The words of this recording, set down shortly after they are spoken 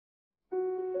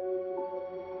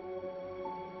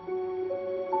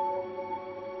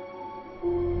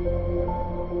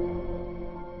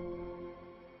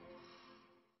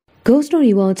Ghost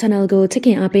Story World Channel ကိုချစ်ခ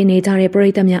င်အားပေးနေကြတဲ့ပ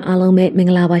ရိသတ်များအားလုံးပဲမင်္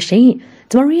ဂလာပါရှင်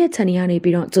။ကျမတို့ရဲ့ channel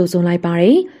ကနေပြီးတော့ကြိုဆို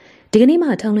လိုက်ပါတယ်။ဒီကနေ့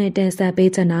မှာထုံးလွှင့်တင်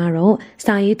ဆက်ပေးချင်တာ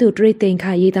ကတော့စာရေးသူတရိတ်သိမ်ခ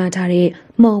ရေးသားထားတဲ့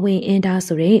မော်ဝင်အင်ဒါ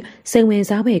ဆိုတဲ့စိန်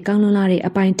ဝင်စားပဲကောင်းလွန်လာတဲ့အ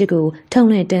ပိုင်းတစ်ကိုထုံး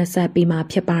လွှင့်တင်ဆက်ပေးမှာ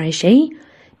ဖြစ်ပါရဲ့ရှင်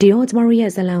။ဒီတော့ကျ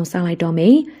မတို့ရဲ့ဇာတ်လမ်းကိုစလိုက်တော့မ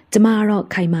ယ်။ကျမကတော့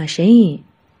ခိုင်ပါရှင်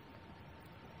။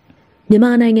မြန်မာ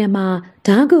နိုင်ငံမှာ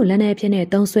ဓာတ်ကိုလက်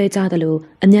နဲ့ဖြစ်နေသုံးဆွဲကြသလို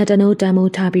အမျက်တနိုး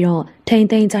တန်မိုးထားပြီးတော့ထိန်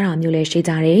သိမ်းကြတာမျိုးလည်း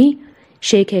ရှိကြတယ်။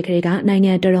ရှေးခေတ်ကလေးကနိုင်ငံ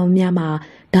တော်တော်များများ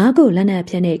မှာဓာတ်ကိုလက်နဲ့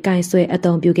ဖြစ်နေကင်ဆွဲ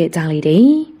အသုံးပြုခဲ့ကြလေတယ်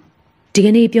။ဒီ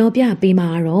ကနေ့ပြောပြပေးမှာ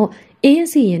ကတော့အ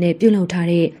င်းစီရင်နဲ့ပြုလုပ်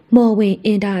ထားတဲ့မော်ဝင်အ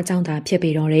င်တာအကြောင်းသာဖြစ်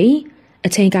ပြီးတော့တယ်။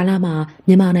အချိန်ကာလမှာ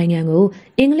မြန်မာနိုင်ငံကို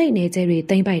အင်္ဂလိပ်နယ်ကျဲတွေ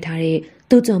သိမ်းပိုက်ထားတဲ့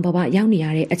သူ့ကြုံဘဝရောက်နေ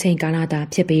ရတဲ့အချိန်ကာ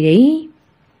လသာဖြစ်ပြီးတယ်။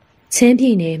ချ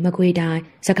င်းပြည်နယ်မကွေးတို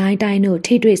င်းစကိုင်းတိုင်းတို့ထိ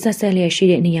တွေ့ဆက်ဆက်လျက်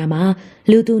ရှိတဲ့နေရာ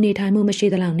မှာလူသူနေထိုင်မှုမ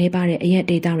ရှိသလောက်နေပါတဲ့အရက်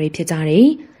ဒေသတွေဖြစ်ကြတယ်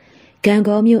။ကံ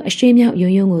ကောမြို့အရှိမြောက်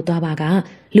ရုံရုံကိုသွားပါက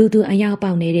လူသူအယောက်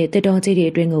ပေါက်နေတဲ့တစ်တော်ကြီးတွေ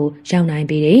အတွင်းကိုရောက်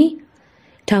နိုင်ပြီတယ်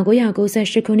။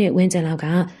1998ခုနှစ်ဝန်းကျင်လောက်က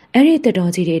အဲ့ဒီတစ်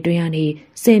တော်ကြီးတွေအတွင်းကနေ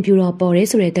စင်ပြူတော်ပေါ်ရဲ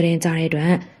ဆိုတဲ့သတင်းကြားတဲ့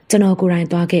အတွက်ကျွန်တော်ကိုယ်တိုင်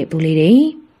သွားခဲ့ပူလေတယ်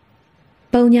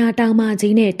။ပုံညာတောင်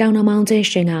မကြီးနဲ့တောင်နှမောင်းချင်း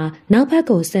ရှင်ကနောက်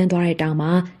ဘက်ကိုဆင်းသွားတဲ့တောင်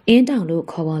မှာအင်းတောင်လို့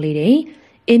ခေါ်ပေါ်လေတယ်။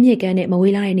အင်းမြစ်ကမ်းနဲ့မ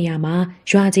ဝေးလာတဲ့နေရာ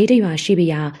မှာရွာကြီးတစ်ရွာ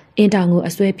ရှိပြီးအင်းတောင်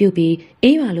ကိုအစွဲပြုတ်ပြီး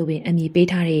အင်းရွာလိုပင်အမည်ပေး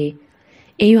ထားတယ်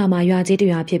။အင်းရွာမှာရွာကြီးတစ်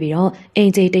ရွာဖြစ်ပြီးတော့အ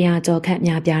င်ကြီး100ကျော်ခ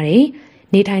န့်များပြားတယ်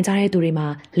။နေထိုင်ကြတဲ့သူတွေမှာ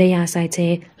လေယာ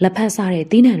ဆိုင်ခြင်းလက်ဖက်စားတဲ့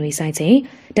သီးနှံတွေဆိုင်ခြ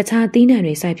င်းတခြားသီးနှံ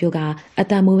တွေစိုက်ပျိုးက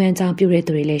အတန်မိုးပန်းကြောင့်ပြု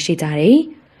တဲ့သူတွေလည်းရှိကြတယ်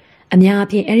။အများအ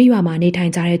ပြားအဲဒီရွာမှာနေ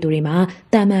ထိုင်ကြတဲ့သူတွေမှာ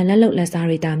တာမန်လက်လုပ်လက်စား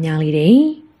တွေတာများလေတယ်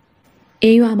။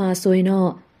အင်းရွာမှာဆိုရင်တော့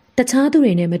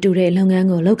တခြားသူတွေနဲ့မတူတဲ့လုပ်င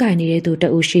န်းကိုလုပ်ကိုင်နေတဲ့သူ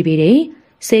တအုပ်ရှိပြီးတယ်။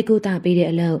စေကူတာပေးတဲ့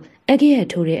အလုပ်အကဲ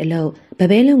ရထိုးတဲ့အလုပ်ဗ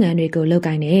ပဲလုပ်ငန်းတွေကိုလုပ်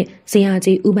ကိုင်တဲ့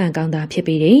ဆရာကြီးဥပန်ကော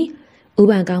င်းသာဖြစ်ပြီးတယ်။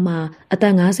ဥပန်ကောင်းမှာအ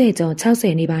သက်50ကျော်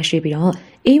60နေပါ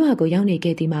ရှိပြီးတော့အေးရွာကို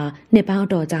ရောက်နေခဲ့သည်မှာနှစ်ပေါင်း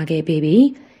တော်ကြာခဲ့ပြီ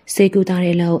။စေကူတာ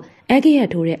တဲ့အလုပ်အကဲရ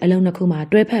ထိုးတဲ့အလုပ်နှစ်ခု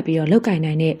မှာတွဲဖက်ပြီးတော့လုပ်ကိုင်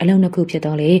နိုင်တဲ့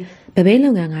အလုပ်နှစ်ခုဖြစ်တော့လေဗပဲလု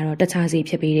ပ်ငန်းကတော့တခြားစီ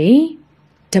ဖြစ်ပြီးတယ်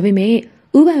။ဒါပေ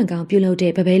မဲ့ဥပန်ကောင်းပြုလုပ်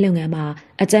တဲ့ဗပဲလုပ်ငန်း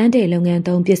မှာအကျန်းတဲ့လုပ်ငန်း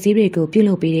သုံးပစ္စည်းတွေကိုပြု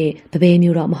လုပ်ပေးတဲ့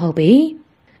ဗပဲမျိုးတော့မဟုတ်ဘူး။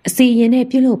အစီရင်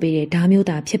နဲ့ပြုလုပ်ပေးတဲ့ဓာ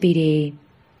မျိုးသာဖြစ်ပြီးတယ်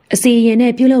။အစီရင်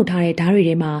နဲ့ပြုလုပ်ထားတဲ့ဓာ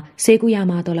တွေထဲမှာဆေးကူရ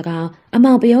မှာတော့၎င်းအ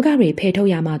မောင်ပယောဂတွေဖယ်ထုတ်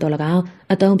ရမှာတော့၎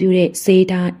င်းအသုံးပြုတဲ့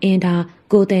ဆေးဓာအ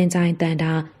င်းဓာကိုတန်ချိုင်တန်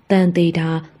ဓာတန်သေးဓာ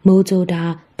မိုးကြိုဓာ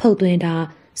ဖုတ်သွ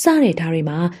င်းဓာစတဲ့ဓာတွေ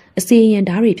မှာအစီ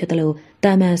ရင်ဓာတွေဖြစ်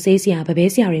တယ်လို့တာမန်ဆေးဆရာ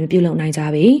ဗပဲဆရာတွေမပြုလုပ်နိုင်ကြ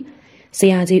ဘူး။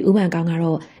ဆရာကြီးဥပန်ကောင်းက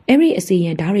တော့အဲ့ဒီအစီ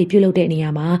ရင်ဓာတွေပြုလုပ်တဲ့နေ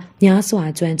ရာ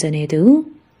မှာများစွာကျွမ်းကျင်နေသူ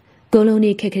ကိုလို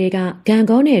နီခက်ကလေးက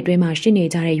ဂန်ကောနယ်အတွင်းမှာ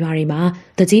ရှိနေကြတဲ့ရွာတွေ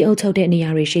မှာတကြီးအုပ်ချုပ်တဲ့နေရာ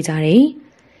တွေရှိကြတယ်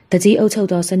။တကြီးအုပ်ချုပ်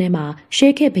သောစနစ်မှာ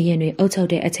ရှေးခေတ်ဘုရင်တွေအုပ်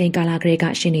ချုပ်တဲ့အချိန်ကာလကလေးက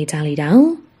ရှိနေကြလေတောင်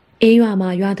။အေးရွာ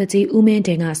မှာရွာတကြီးဦးမင်းတ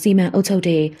င်ကစီမံအုပ်ချုပ်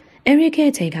တဲ့အဲရစ်ခေ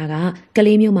တ်ချိန်က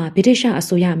ကလေးမျိုးမှာဗြိတိရှအ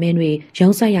စိုးရမင်းတွေ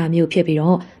ရုံးဆိုင်ရာမျိုးဖြစ်ပြီး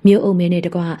တော့မြို့အုပ်မင်းနဲ့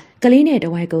တကွကလေးနဲ့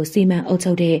တဝိုက်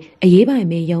ကိုစီမံအုပ်ချုပ်တဲ့အရေးပိုင်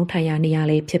မင်းရုံး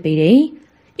ထိုင်ရာနေရာလေးဖြစ်ပြီးတယ်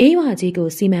။အေးရွာကြီး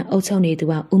ကိုစီမံအုပ်ချုပ်နေသူ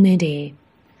ကဦးမင်းတင်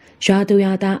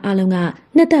ရွာသူရွာသားအလုံး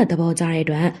ကနှစ်သက်သဘောကြတဲ့အ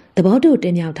တွက်သဘောတူ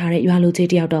တင်မြှောက်ထားတဲ့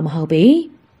ရွာလူကြီးတယောက်တော့မဟုတ်ပေ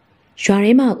။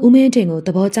ရွာထဲမှာဦးမင်းတင်ကို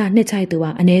သဘောကျနှစ်ချိုက်သူ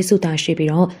ကအ ਨੇ စုသာ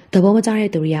ရှိပြီးတော့သဘောမကျ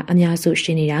တဲ့သူတွေကအများစု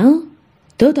ရှိနေတာ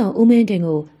။သို့တော်ဦးမင်း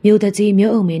တင်ကိုမြို့တကြီး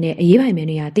မြို့အုံမင်းနဲ့အရေးပိုင်မင်း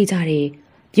တွေကသိကြတယ်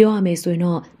။ပြောရမယ်ဆိုရင်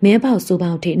တော့မင်း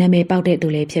ပေါက်စိုးပေါက်ထိနာမည်ပေါက်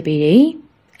တဲ့သူလည်းဖြစ်ပြီးတယ်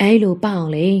။အဲလိုပေါက်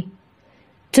အောင်လေ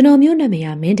။ကျွန်တော်မျိုးနာမည်က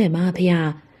မင်းတင်ပါဖေ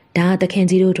။ဒါသခင်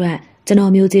ကြီးတို့အတွက်ကျွန်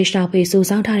တော်မျိုးကြီးရှာ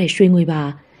ဖွေစုဆောင်းထားတဲ့ရွှေငွေပါ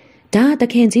။ဒါ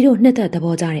သခင်ကြီးတို့နှစ်သက်သ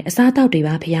ဘောကြတဲ့အစားတောက်တွေ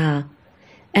ပါဖေ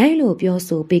။အဲ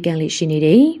လိုပြောဆိုပေးကန်လေးရှိနေ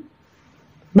တယ်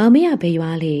။မောင်မရဘေး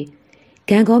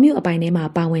ရွာလေဂန်ကောမြို့အပိုင်ထဲ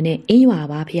မှာပါဝင်တဲ့အင်းရွာ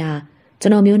ပါဖေ။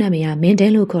ကျွန်တော်မျိုးနာမည်ကမင်းတဲ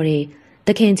လို့ခေါ်တယ်။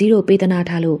သခင်ကြီးတို့ပေးသနာ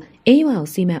ထားလို့အင်းရွာ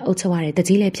ကိုစီမံအုပ်ချုပ်ရတဲ့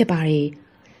တကြီးလည်းဖြစ်ပါတယ်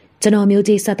။ကျွန်တော်မျိုး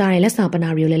ကြီးဆက်သားတဲ့လက်ဆောင်ပနာ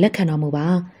တွေကိုလည်းလက်ခံတော်မူပါ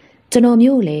။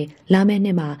ကျွန်တော်မျိုးကိုလည်းလာမ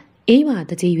ယ့်နှစ်မှာအင်း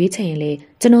ရွာတကြီးရွေးချယ်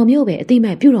ရင်လေကျွန်တော်မျိုးပဲအတိ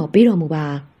မတ်ပြုတော်ပေးတော်မူပါ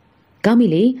။ကောင်း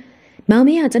ပြီလေ။မောင်မ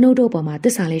င်းကကျွန်ုပ်တို့ပေါ်မှာတ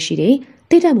စ္ဆာလည်းရှိတယ်။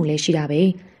တိတ်တတ်မှုလည်းရှိတာပဲ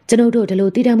။ကျွန်ုပ်တို့ဒီ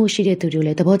လိုတိတ်တတ်မှုရှိတဲ့သူတွေ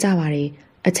လည်းသဘောကျပါတယ်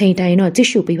။အချိန်တိုင်းတော့ကြ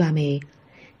ည့်ရှုပေးပါမယ်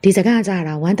။ဒီစကားကြ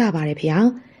တာဝမ်းသာပါတယ်ဖေ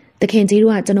။သခင်ကြီး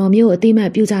တို့ကကျွန်တော်မျိုးကိုအတိမတ်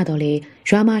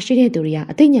ပြုကြတော့လေရွာမှာရှိတဲ့သူတွေ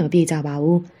ကအသိဉာဏ်မပြေကြပါ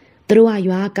ဘူး။သူတို့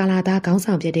ကရွာကာလာသားခေါ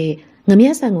င်းဆောင်ဖြစ်တဲ့ငမြ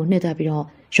က်ဆန်ကိုနှစ်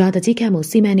သက်ပြီးတော့ရွာတကြီးခန့်မှု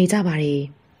စီမံနေကြပါတယ်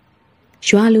။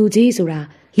ရွာလူကြီးဆိုတာ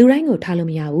လူတိုင်းကိုထားလို့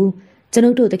မရဘူး။ကျွန်ု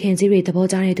ပ်တို့သခင်ကြီးတွေသ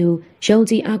ဘောကျတဲ့သူ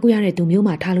ယုံကြည်အားကိုးရတဲ့သူ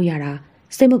မျိုးမှထားလို့ရတာ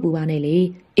။စိတ်မပူပါနဲ့လေ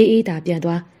အေးအေးသာပြန်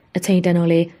သွားအချိန်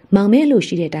တန်တော့လေမောင်မဲလို့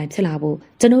ရှိတဲ့အတို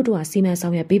င်းဖြစ်လာဖို့ကျွန်ုပ်တို့ကစီမံ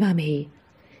ဆောင်ရွက်ပေးပါ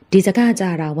မယ်ဒီစ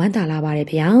ကားကြတာဝမ်းသာလာပါတယ်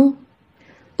ဖေ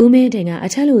။ဦးမင်းတင်က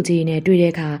အချက်လူကြီးနဲ့တွေ့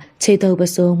တဲ့အခါခြေတုပ်ပ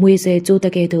စိုးမွေးစဲကျိုးတ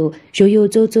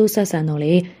ကဲ့သို့ရိုးရိုးကျိုးကျိုးဆက်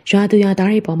ဆန်တော့လေရွာသူရွာသား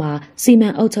တွေပေါ်မှာစီမံ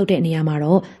အုပ်ချုပ်တဲ့နေရာ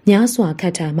မှာတော့များစွာ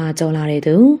ခက်ထန်မှကြော်လာတဲ့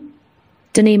သူ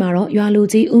တနေ့မှာတော့ရွာလူ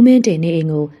ကြီးဦးမင်း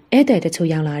တင်နေအိမ်ကိုဧည့်သည်တ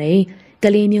ချို့ရောက်လာတယ်က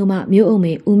လေးမျိုးမမျိုးအုံမ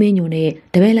င်းဦးမင်းညို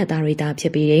နဲ့တပည့်လက်သား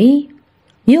တွေတာဖြစ်ပြီးတယ်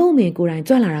မျိုးအုံမင်းကိုယ်တိုင်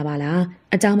ကြွလာတာပါလား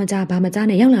အကြောင်းမကြားဘာမကြား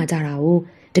နဲ့ရောက်လာကြတာ哦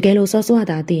တကယ်လို့စောစော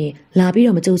တာသိ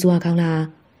ရင်လာပြီးတော့မကြိုးစွာကောင်း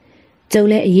လားကျုပ်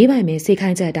လည်းအေးပိုင်မယ်စိတ်ခို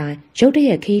င်းချက်အတိုင်းရုတ်တရ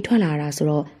က်ခီးထွက်လာတာဆို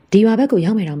တော့ဒီရွာဘက်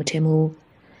ကိုရောက်မယ်တော့မထင်ဘူး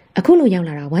အခုလို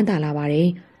ရောက်လာတာဝမ်းသာလာပါတယ်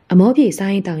အမော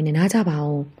ပြေစားရင်တောင်းရင်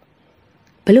နားကြပါအောင်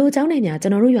ဘလို့အကြောင်းနဲ့များ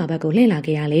ကျွန်တော်တို့ရွာဘက်ကိုလှ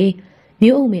ည့်လာခဲ့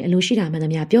ရလေမျိုးအုံမင်းအလိုရှိတာမှန်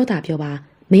သမျှပြောတာပြောပါ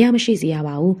မရမရှိစေ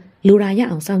ရပါဘူးလူရာ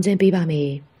ရအောင်စောင့်ကျင်းပေးပါ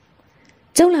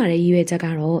မယ်ကျုံလာတဲ့ရည်ရွယ်ချက်က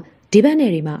တော့ဒီဘက်န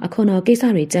ယ်တွေမှာအခွန်တော်ကိစ္စ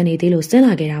တွေကြံနေသေးလို့ဆ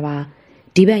င်းလာခဲ့တာပါ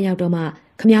ဒီဘက်ရောက်တော့မှ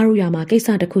ခမားတို့ရွာမှာကိစ္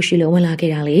စတစ်ခုရှိလို့ဝင်လာ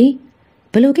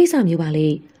ခဲ့တာလေဘလို့ကိစ္စမျိုးပါလေ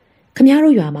ခမား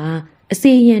တို့ရွာမှာ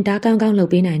အစီရင်ဓာကောင်းကောင်းလုပ်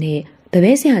ပေးနိုင်တဲ့ဗ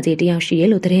ပဲဆရာကြီးတယောက်ရှိ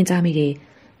ရဲ့လို့သတင်းကြားမိ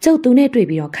တယ်ကျုပ်သူ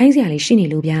နဲ့တွေ့ပြီးတော့ခိုင်းစရာလေးရှိနေ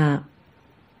လို့ဗျ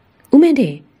ဦးမင်း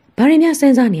တင်ဘာရင်းများစ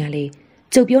ဉ်းစားနေ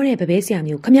ရလဲကျုပ်ပြောတဲ့ဗပဲ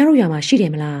ဆရာမျိုးခမားတို့ရွာမှာရှိတ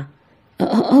ယ်မလား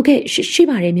ဟုတ်ကဲ့ရှိ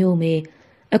ပါတယ်မျိုးမေ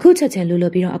အခုချက်ချင်းလူလို့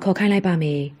ပြီးတော့အခေါ်ခိုင်းလိုက်ပါ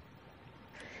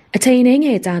မယ်အချိန်နဲ့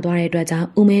ငယ်ကြာသွားတဲ့အတွက်ကြော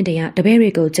င့်ဦးမင်းတင်ကတပည့်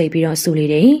တွေကို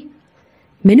ကြိတ်ပြီးတော့ဆူလေတယ်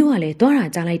မင်းတို့ကလ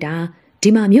ည်းသွားတာကြားလိုက်တာ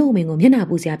ဒီမှာမြို့အမင်းကိုမျက်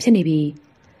နှာပူစရာဖြစ်နေ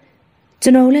ပြီကျွ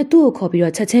န်တော်လည်းသူ့ကိုခေါ်ပြီး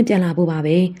တော့ချက်ချ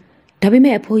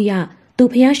င်းပြန်လာဖို့ပါပဲဒါပေမဲ့အဖိုးကြီးကသူ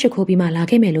ဖျား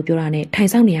ရှိခိုးပြီးမှလာခဲ့မယ်လို့ပြောတာနဲ့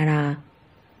ထိုင်ဆောင်နေ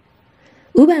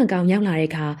ရတာဥပန်ကောင်ရောက်လာတဲ့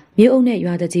အခါမြို့အုပ်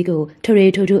နဲ့ရွာတကြီးကို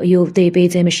ထရေထူထူအယုတ်သေးပေး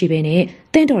ခြင်းမရှိဘဲနဲ့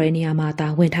တင့်တော်တဲ့နေရာမှာသာ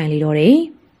ဝင်ထိုင်လေတော့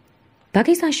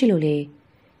တယ်ဘာကိစ္စ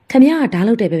ရှိလို့လဲခမရ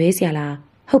ကဓာတ်လုတ်တဲ့ဘပဲဆရာ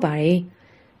လားဟုတ်ပါတယ်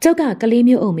ကျုပ်ကကလေး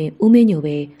မျိုးအုံမင်းဦးမင်း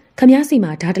ညိုပဲခမရစီ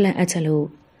မှာဓာတ်တလန့်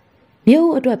အပ်ချက်လို့မြို့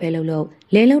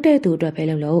အတွက်ပဲလုပ်လို့လဲလုတ်တဲ့သူ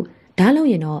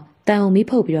အတွက်ပဲလုပ်လို့ဓာတ်လုတ်ရင်တော့တန်အောင်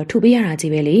မီးဖုတ်ပြီးတော့ထူပေး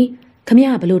ရတာကြီးပဲလေခ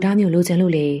မရဘလို့ဓာတ်မျိုး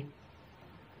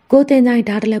လိုချင်လို့လေကိုတင်တို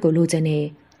င်းဓာတ်တလက်ကို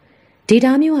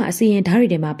လိုချင်နေဒီဓာတ်မျိုးကအစီရင်ဓာတ်တွေ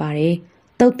ထဲမှာပါတယ်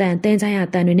တုတ်တန်တင်းချိုင်း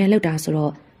ရတန်တွေနဲ့လောက်တာဆို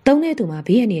တော့တုံးတဲ့သူမှာ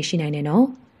ဘေးရနေရှိနိုင်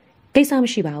တယ်နော်ကိစ္စ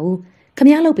မရှိပါဘူးခ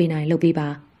မရလုပ်ပေးနိုင်လုပ်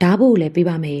ပေးပါဓာတ်ဖို့လည်းပေး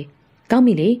ပါမယ်ကော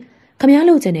င်းပြီလေခမ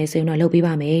ရလုပ်ချင်တယ်ဆိုရင်တော့လုပ်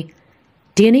ပေးပါမယ်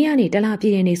ဒီနေ့ကနေတလားပြ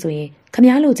ည့်တဲ့နေ့ဆိုရင်ခ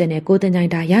မရလုပ်ချင်တဲ့ကိုတင်ချိုင်း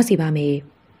ဓာတ်ရစီပါမယ်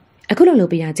အခုလိုလုပ်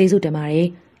ပေးတာကျေးဇူးတင်ပါတ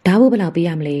ယ်ဓာတ်ဖို့ဘယ်လောက်ပေးရ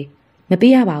မလဲမ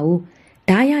ပေးရပါ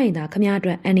ဘူးဓာတ်ရရင်သာခမရ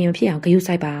အတွက်အန်နေမဖြစ်အောင်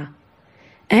ဂရုစိုက်ပါ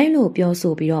အဲ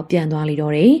လိုပြောဆိုပြီးတော့ပြန်သွားလိ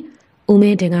တော့တယ်ဦးမ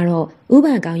င်းတင်ကတော့ဥ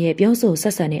ပန်ကောင်ရဲ့ပြောဆို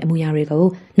ဆက်ဆံတဲ့အမူအရာတွေကို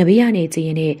နဘေးရနေကြည့်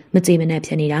ရင်နဲ့မကြည်မ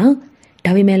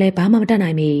နဲ့ဖြစ်နေတာဒါပေမဲ့လည်းဘာမှမတတ်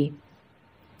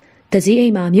နိုင်မီတကြီးအိ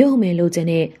မ်မှာမြို့အုံမင်းလိုချင်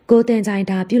တဲ့ကိုတင်ချိုင်း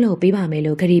ဓာတ်ပြုလုပ်ပေးပါ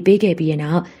မယ်လို့ခရီးပေးခဲ့ပြီးတဲ့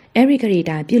နောက်အဲ့ဒီခရီး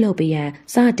တိုင်းပြုလုပ်ပေး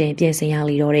ရန်စတင်ပြင်ဆင်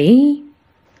ရလိတော့တယ်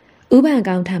ဥပန်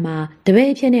ကောင်ထံမှာတပ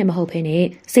ည့်အဖြစ်နဲ့မဟုတ်ဘဲ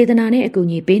နဲ့စေတနာနဲ့အကူ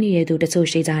အညီပေးနေတဲ့သူတ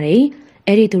ချို့ရှိကြ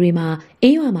တယ်အဲ့ဒီသူတွေမှာ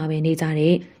အင်းရွာမှာပဲနေကြ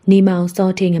တဲ့နီမောင်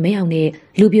စောထင်းငမဲအောင်နဲ့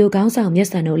လူပြိုကောင်း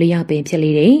ဆောင်မျက်စံတို့လေးယောက်ပင်ဖြစ်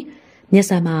လေ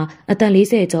တယ်မျက်စံမှာအသက်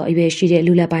40ကျော်အရွယ်ရှိတဲ့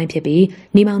လူလက်ပို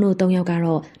င်းဖြစ်ပြီးနီမောင်တို့3ယောက်က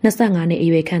တော့25နှစ်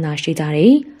အရွယ်ခန့်သာရှိကြ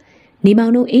တယ်နီမော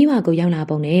င်တို့အင်းရွာကို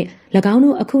ရောက်လာပုံနဲ့၎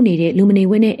င်းတို့အခုနေတဲ့လူမနေ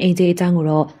ဝင်းနဲ့အိမ်ကြီးအကြောင်းကို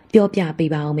တော့ပြောပြ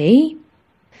ပေးပါအောင်မေ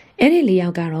အဲ့ဒီ၄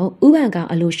ယောက်ကတော့ဥပန်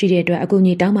ကောင်အလိုရှိတဲ့အတွက်အကူအ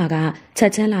ညီတောင်းပါ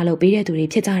ကချက်ချင်းလာလို့ပေးတဲ့သူ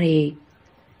တွေဖြစ်ကြတယ်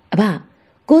အဘ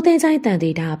ကိုသိန်းချိုင်းတန်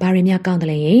သေးတာဘာရင်များကောင်း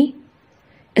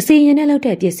တယ်လဲအစီရင်နဲ့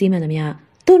လောက်တဲ့ပစ္စည်းမှန်သ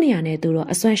မျှသူ့နေရာ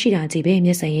နဲ့သူတော့အစွမ်းရှိတာကြီးပဲမျ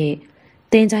က်စံ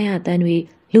ရဲ့တင်းချိုင်းရတန်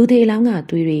တွေလူသေးအလောင်းက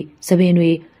သွေးတွေသပင်တွေ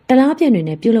တလားပြက်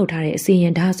တွေနဲ့ပြုတ်လုထားတဲ့အစီ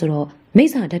ရင်ဓာတ်ဆိုတော့မိ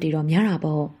စ္ဆာဓာတ်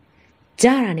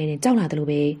တွေတော့များတာပေါ့ကြားရတာနဲ့ကြောက်လာတယ်လို့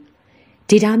ပဲ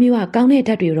ဒီဓာတ်မျိုးကကောင်း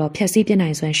တဲ့ဓာတ်တွေတော့ဖြတ်စည်းပြ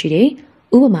နိုင်စွမ်းရှိတယ်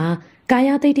ဥပမာကာ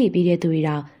ယသိတ္တိပြီးတဲ့သူ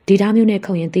တွေတော့ဒီဓာတ်မျိုး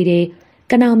နဲ့ခုံရင်သေး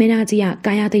တယ်ကနောင်မင်းသားကြီး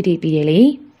ကကာယသိတ္တိပြီး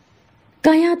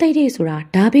တယ်လေကာယသိတ္တိ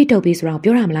ဆိုတာဓာပြီးတုပ်ပြီးဆိုတော့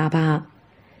ပြောရမ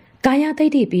လားဗျကာယသိ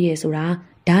တ္တိပြီးတယ်ဆိုတာ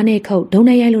ဓာနဲ့ခုတ်ဒုံ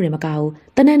နဲ့ရိုက်လို့လည်းမကောက်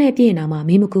ဘူးတနက်နဲ့ပြည့်ရင်တော့မှ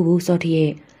မင်းမကူဘူးစောတိရဲ့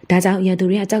ဒါကြောင့်ရန်သူ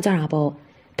တွေကကြောက်ကြတာပေါ့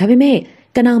ဒါပေ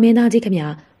မဲ့ကနောင်မင်းသားကြီးခမ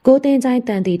ကိုတင်ချိုင်းတ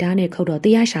န်တီဓာနဲ့ခုတ်တော့တ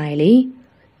ရားရှာ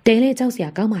ရလေတဲလဲကြောက်စရာ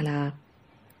ကောင်းပါ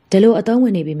လားဒီလိုအသုံးဝ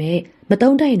င်နေပြီမဲ့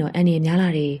မတုံးတိုက်ရင်တော့အန်နေများလာ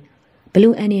တယ်ဘ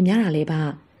လို့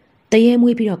အန်နေများတာလဲဗျတရေ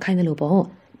မွေးပြီးတော့ခိုင်း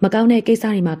တယ်လို့ပေါ့မကောင်းတဲ့ကိစ္စ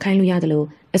တွေမှာခိုင်းလို့ရတယ်လို့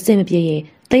အစင်မပြေ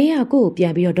ရင်တရေကကိုယ့်ကိုပြ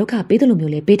န်ပြီးတော့ဒုက္ခပေး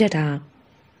တယ်လို့မျိုးလေးပေး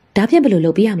တတ်တာဒါဖြင့်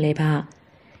ဘလို့လုပ်ပေးရမလဲဗျ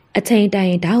အချိန်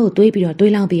တိုင်ဓာတ်ကိုတွေးပြီးတော့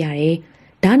တွေးလောင်းပေးရ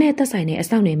တယ်ဓာတ်နဲ့သက်ဆိုင်တဲ့အ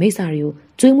ဆောင်တွေမိစ္ဆာတွေကို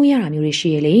ကျွေးမွေးရတာမျိုးတွေ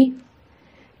ရှိရလေ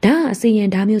ဓာတ်အစီရင်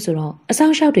ဓာတ်မျိုးဆိုတော့အဆော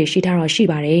င်လျှောက်တွေရှိထားတော့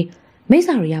ရှိပါတယ်မိစ္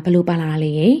ဆာတွေက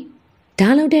ဘလို့ပါလာလဲရင်ဓာ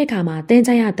တ်လုပ်တဲ့အခါမှာတ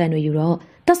င်းကြရတန်တွေယူတော့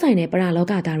သက်ဆိုင်တဲ့ပရလော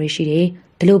ကသားတွေရှိ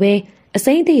တယ်ဒီလိုပဲ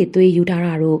အစိမ့်သေးသွေးယူထားတာ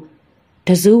တို့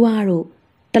တဇူးဝါတို့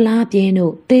တလားပြ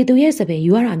င်းတို့တေသူရဲ့စပင်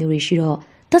ယူရတာမျိုးတွေရှိတော့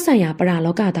သက်ဆိုင်ရာပရ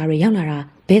လောကသားတွေ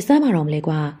ရောက်လာတာဘယ်စမ်းမှာတော့မလဲ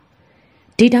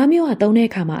ကွာဒီဓာမျိုးကတုံးတဲ့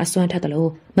အခါမှာအစွမ်းထက်တယ်လို့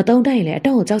မတုံးတတ်ရင်လည်းအ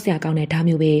တော့ကိုကြောက်စရာကောင်း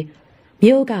တဲ့ဓာမျိုးပဲ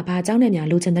မြို့ကဘာเจ้า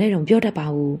နဲ့များလိုချင်တဲ့တုံပြော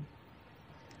တတ်ပါဘူး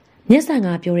မျက်စံ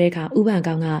ကပြောတဲ့အခါဥ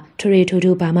ပန်ကောင်ကထရေထူ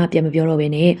ထူဘာမှပြန်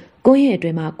မပြောတော့ဘဲနဲ့ကိုင်းရဲ့အတွ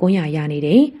င်းမှာကိုင်းရရနေ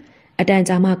တယ်အ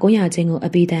တန်ကြာမှကိုင်းရချင်းကိုအ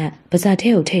ပိသက်ပါဇက်ထဲ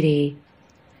ကိုထည့်တယ်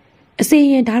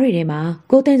အစီရင်ဓာတ်တွေထဲမှာ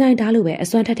ကိုတင်ဆိုင်ဓာတ်လိုပဲ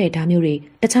အစွမ်းထက်တဲ့ဓာတ်မျိုးတွေ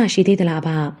တခြားရှိသေးသ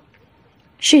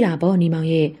လားဗျရှိတာပေါ့ညီ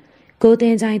မောင်ရဲ့ကိုတ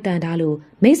င်ဆိုင်တန်ဓာတ်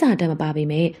လိုမိစ္ဆာတတ်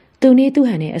မပါပေမဲ့သူနည်းသူ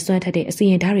ဟန်နဲ့အစွမ်းထက်တဲ့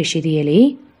အစီရင်ဓာတ်တွေရှိသေးရဲ့လေ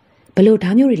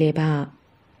ဘလို့ဓာတ်မျိုး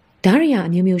တွေလဲဗျဓာတ်တွေကအ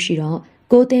မျိုးမျိုး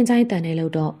ရှိတော့ကိုတင်ဆိုင်တန်နဲ့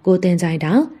လို့တော့ကိုတင်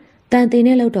ဆိုင်ဓာတ်တန်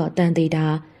သေးနဲ့လို့တော့တန်သေးဓာ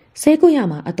တ်ဆေးကုရ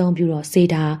မှာအသုံးပြုတော့ဆေး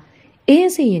ဓာတ်အင်း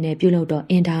အစီရင်နဲ့ပြုလုပ်တော့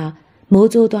အင်းဓာတ်မိုး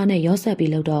ကြိုးသွားနဲ့ရောဆက်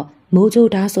ပြီးလို့တော့မိုး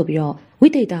ကြိုးဓာတ်ဆိုပြီးတော့ဝိ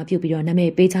သေသပြုပြီးတော့နာ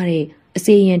မည်ပေးကြတဲ့အစီ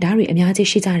ရင်ဓာတ်တွေ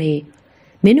အများကြီးရှိကြ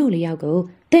တယ်မင်းတို့လေးယောက်ကို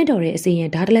တင့်တော်တဲ့အစီ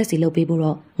ရင်ဓာတ်တစ်လက်စီလုပ်ပေးဖို့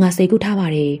တော့ငါစိတ်ကူးထားပါ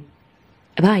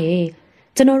တယ်အဖရဲ့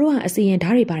ကျွန်တော်တို့ကအစီရင်ဓာ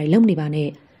တ်တွေပါတယ်လုပ်နေပါ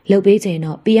နဲ့လုပ်ပေးခြ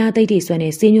င်းတော့ပြားသိမ့်တိ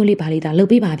ဆွဲနဲ့စီးမျိုးလေးပါလေးသာလုပ်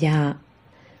ပေးပါဗျာ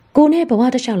ကိုနဲ့ဘဝ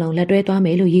တစ်လျှောက်လုံးလက်တွဲသွား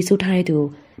မယ်လို့ရည်စူးထား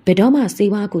တဲ့သူဘယ်တော့မှစေ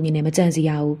ဝါကူညီနဲ့မ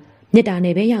ကြံစီရ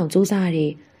ဘူးမြစ်တာနဲ့ပဲရအောင်စူးစမ်းရ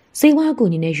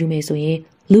တယ်စေဝါကူညီနဲ့ယူမယ်ဆို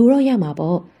ရင်လူတော့ရ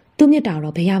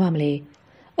မှာပေါ့သူမြစ်တာတော့ဘယ်ရပါမလဲ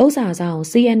ဥစ္စာဆောင်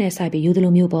စီးရက်နဲ့စိုက်ပြီးယူ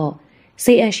သလို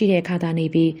မျိုးပေါ့စေးအပ်ရှိတဲ့အခါသာနေ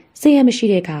ပြီးစေးအပ်မရှိ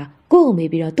တဲ့အခါကိုယ့်ကိုမေး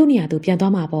ပြီးတော့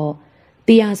သူ့နေရာသူပြန်သွားမှာပေါ့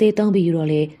ပြာစေးသုံးပြီးယူတော့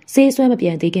လေစေးစွမ်း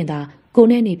မပြန်သေးခင်သာကို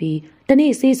နဲ့နေပြီးတ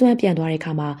နေ့စေးစွမ်းပြန်သွားတဲ့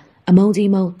အခါမှာအမုံကြီး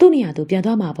မုံသူ့နေရာသူပြန်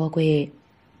သွား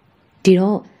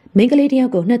မှာပေါ့ကွယ်ဒီတော့မိန်းကလေးတယော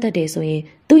က်ကိုနှက်သက်တယ်ဆို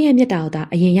ရင်သူ့ရဲ့မျက်တာကိုသာ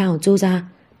အရင်ရအောင်စူးစ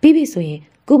မ်းပြီးပြီဆိုရင်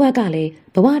ကိုဘက်ကလ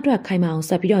ည်းဘဝအတွက်ခိုင်မာအောင်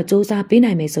ဆက်ပြီးတော့စူးစမ်း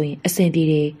ပေးနိုင်မယ်ဆိုရင်အဆင်ပြေ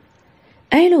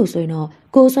တယ်အဲလိုဆိုရင်တော့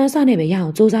ကိုစွမ်းစနဲ့ပဲရအော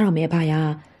င်စူးစမ်းတော့မယ်အဖယာ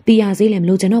ပြာစေးလည်း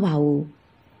မလိုချင်တော့ပါ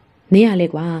ဘူးမင်းရလေ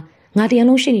ကွာငါတ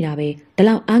ရားလုံးရှိနေတာပဲဒီ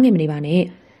လောက်အားငယ်မနေပါ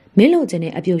နဲ့မင်းလိုချင်တဲ့အ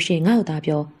ပြိုရှင်ငါ့ကိုသာ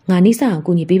ပြောငါနိစ္စအောင်ကူ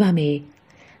ညီပေးပါမယ်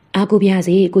အာ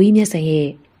ကိုပြစေကိုကြီးမျက်စံ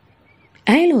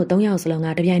ရဲ့အဲလို၃ယောက်စလုံးက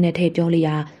တပြိုင်နက်တည်းပြော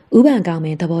လိုက်ရာဥပန်ကောင်းမ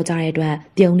င်းသဘောကျတဲ့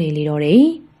အတွက်ပြုံးနေလေတော့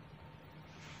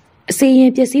တယ်အစီ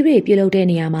ရင်ပစ္စည်းတွေပြုလုပ်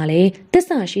တဲ့နေရာမှာလည်း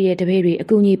တစ္ဆာရှိတဲ့တပည့်တွေအ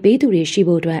ကူအညီပေးသူတွေရှိ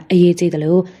ဖို့အတွက်အရေးကြီးသ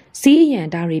လိုစီးအရန်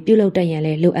တားတွေပြုလုပ်တတ်ရန်လ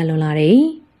ည်းလိုအပ်လွန်လာတ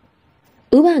ယ်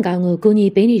ဥပန်ကောင်း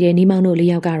ကိုကူညီပေးနေတဲ့နီမောင်တို့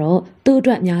၄ယောက်ကတော့သူ့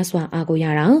အတွက်များစွာအားကို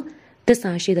ရတာတစ္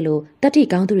ဆာရှိသလိုတတိ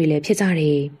ကောင်းသူတွေလည်းဖြစ်ကြတ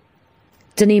ယ်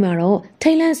ဒီနေ့မှာတော့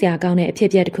ထိတ်လန့်စရာကောင်းတဲ့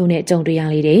အဖြစ်အပျက်တစ်ခုနဲ့ကြုံတွေ့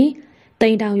ရလေတယ်တိ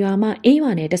န်တောင်ရွာမှာအ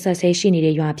င်းရွာနဲ့တဆက်ဆဲရှိနေ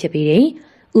တဲ့ရွာဖြစ်ပြီး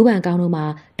တယ်ဥပန်ကောင်းတို့မှာ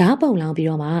ဓားပုံ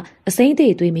လောင်ပြီးတော့မှအစိ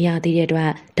မ့်သေးသွေးမရသေးတဲ့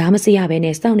အတွက်ဓားမစ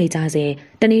ရဘဲနဲ့စောင့်နေကြ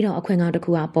စဉ်တနေ့တော့အခွင့်ကောင်းတစ်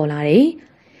ခုကပေါ်လာတယ်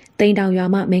တိန်တောင်ရွာ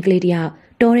မှာမိန်းကလေးတယောက်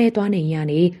တောထဲသွားနေရ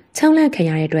နေချောင်းလ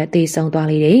န့်ခံရတဲ့အတွက်သေဆုံးသွား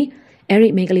လေတယ်အဲ့ဒီ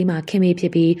မိန်းကလေးမှာ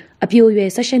ခင်မေဖြစ်ပြီးအပြိုရွယ်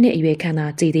18နှစ်အရွယ်ခ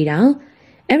န့်သာကြည်သေးတာ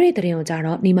အဲ့ဒီတရင်ကိုကြ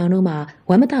တော့နေမောင်တို့မှာ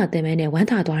ဝမ်းမသာတင်မဲနဲ့ဝ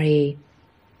မ်းသာသွားတယ်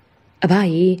အဖ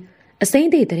ကြီးအစိမ့်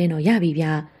သေးတဲ့တော့ရပြီဗျ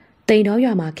တိန်တော်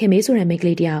ရွာမှာခင်မေဆိုတဲ့မိန်း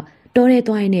ကလေးတယောက်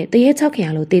တောထဲသွားရင်နဲ့တရေ6ခရ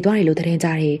လို့တေသွားတယ်လို့သတင်းကြ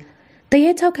တယ်တရေ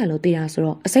6ခရလို့တေတာ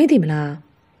ဆိုတော့အစိမ့်သေးမလား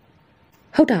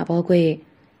ဟုတ်တာပေါ့ကွ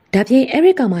ဒါပြင်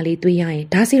အဲ့ဒီကောင်မလေးတွေးရရင်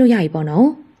ဓာစီလို့ရပြီပေါ့နော်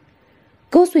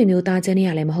ကိုယ်ဆွေမျိုးသားချင်းတွေ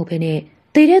ကလည်းမဟုတ်ဘဲ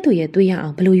နဲ့တေတဲ့သူရဲ့တွေးရ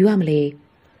အောင်ဘယ်လိုယူရ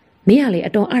မလဲမင်းကလေ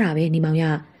အတော်အတာပဲနေမောင်ရ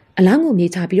အလောင်းကို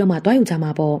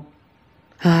မြေချပြီးတော့မှတွားယူကြမှာပေါ့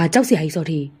ဟာကြောက်စရာကြီးစော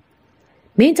တိ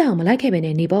မင်းကြောင်မလိုက်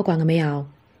ခဲ့ပဲနဲ့နေပေါ့ကွာငမဲ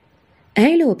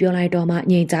အောင်အဲလိုပြော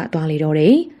လိုက်တော့မှငြိမ်ချသွားလေတော့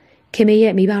တယ်ခင်မေ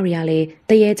ရဲ့မိဘတွေကလည်း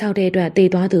တရေ6တဲ့အတွက်တေ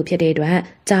သွားသူဖြစ်တဲ့အတွက်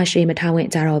ကြာရှည်မထားဝင်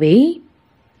ကြတော့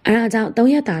ပြီအဲဒါကြောင့်3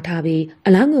ရက်တာထားပြီး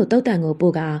အလောင်းကိုတုတ်တန်ကို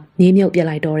ပို့ကမြေ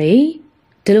မြုပ်ပြလိုက်တော့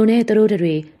တယ်ဒီလို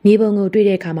နဲ့သူတို့တွေမြေပုံ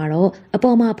ကိုတွေ့တဲ့အခါမှာတော့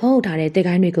အပေါ်မှာဖုံးထုတ်ထားတဲ့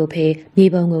တက်ကိုင်းတွေကိုဖဲမြေ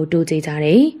ပုံကိုတူးကြည့်ကြ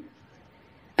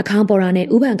တယ်အခန်းပေါ်ရာ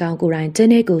နဲ့ဥပန်ကောင်ကိုယ်တိုင်ကျ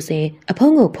င်းတဲ့ကိုစင်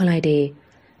အဖုံးကိုဖွင့်လိုက်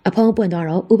တယ်အဖုံးပွ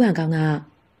င့်သွားတော့ဥပန်ကောင်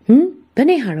ကဘယ်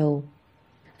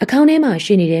နဲ့ဟာတော့အခေါင်းထဲ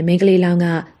မှာရှိနေတဲ့မိန်းကလေးလောင်း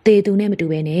ကတေသူနဲ့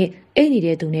မတူပဲနဲ့အိတ်နေ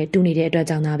တဲ့သူနဲ့တူနေတဲ့အတွက်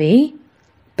ကြော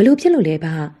င့်သာပဲဘလို့ဖြစ်လို့လဲဗျ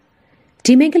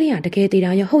ဒီမိန်းကလေးကတကယ်တေ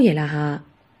တာရောဟုတ်ရဲ့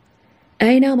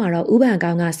လားဟာအဲဒီနောက်မှာတော့ဥ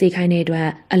ပန်ကောင်ကစေခိုင်းတဲ့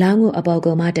အတွက်အလောင်းကိုအပေါ်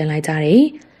ကိုမှတင်လိုက်ကြတယ်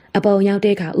အပေါ်ရောက်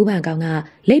တဲ့အခါဥပန်ကောင်က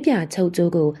လက်ပြချုပ်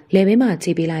ကျိုးကိုလေဘင်း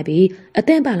မှာခြေပေးလိုက်ပြီးအသ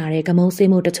င့်ပါလာတဲ့ကမုံ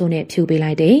စေးမိုးတချို့နဲ့ဖြူပေး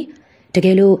လိုက်တယ်တက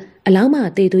ယ်လို့အလောင်းမှာ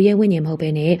တေသူရဲ့ဝိညာဉ်မဟုတ်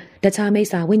ဘဲနဲ့တခြားမိစ္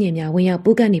ဆာဝိညာဉ်များဝင်ရောက်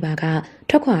ပူးကပ်နေပါ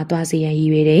ကထွက်ခွာသွားစေရန်ရည်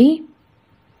ရွယ်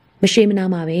တယ်မရှိမနာ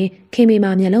မှာပဲခင်မေ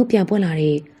မာမျက်လုံးပြန်ပွင့်လာတ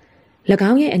ယ်၎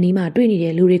င်းရဲ့အနီးမှာတွေ့နေတဲ့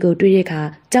လူတွေကိုတွေ့တဲ့အခါ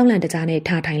ကြောက်လန့်တကြားနဲ့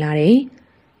ထားထိုင်လာ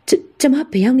တယ်ကျမ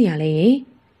ဘယ်ရောက်နေ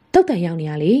ရလဲတုတ်တန်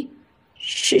ရောက်နေရလေ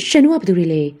ရှင်တို့ကဘယ်သူ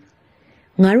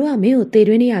တွေလဲငါတို့ကမင်း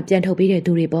ကိုတေတွင်းတွေကပြန်ထုတ်ပေးတဲ့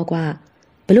သူတွေပေါ့ကွာ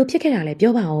ဘလို့ဖြစ်ခဲ့တာလဲ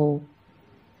ပြောပါဦး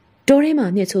တိုးထဲ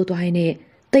မှာမြစ်ချိုးသွားရင်း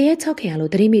နဲ့တရေ6ခရလို့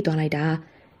သတိမိသွားလိုက်တာ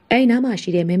အဲ့နားမှာရှိ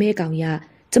တဲ့မဲမဲကောင်ကြီး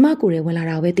ကကျမကိုယ်ရဲ့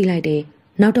ဝင်လာတာပဲသိလိုက်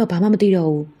တယ်နောက်တော့ဘာမှ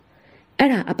မသိတော့ဘူး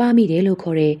အဲ့ဒါအပမိတယ်လို့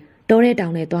ခေါ်တယ်တောထဲ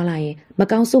တောင်နဲ့သွားလာရင်မ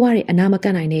ကောင်းဆိုးရတဲ့အနာမ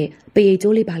ကတ်နိုင်တဲ့ပရိတ်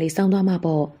ကျိုးလေးပါလေးစောင်းသွားမှာ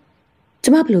ပေါ့ကျ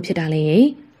မဘလို့ဖြစ်တာလဲ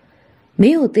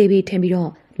မင်းကိုသေးပြီး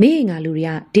ထင်ပြီးတော့မင်းငါလူတွေ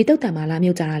ကဒီတုတ်တံမှာလာ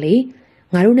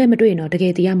မြုပ်ကြတာလေငါတို့နဲ့မတွေ့ရင်တော့တက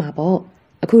ယ်သိရမှာပေါ့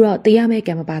အခုတော့သိရမယ့်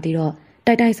ကံမပါသေးတော့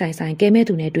တိုက်တိုက်ဆိုင်ဆိုင်ကဲ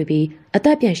မဲ့သူနဲ့တွေ့ပြီးအသ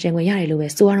က်ပြန်ရှင်ခွင့်ရ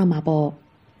တယ်လို့ပဲဆိုရတော့မှာပေါ့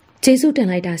ကျေးဇူးတင်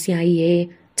လိုက်တာဆရာကြီး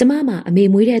ရဲ့ကျမမှာအမေ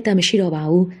မွေးတဲ့အသက်မ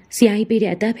ရှိတော့ပါဘူးဆရာကြီးပေး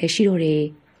တဲ့အသက်ပဲရှိတော့တယ်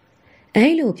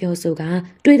အဲလိုပြောဆို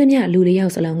ကတွေးသမျှလူလေး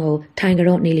ယောက်စလုံးကိုထိုင်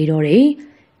ကြော့နေလေတော့တယ်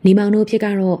ညီမောင်တို့ဖြစ်က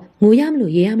တော့ငိုရ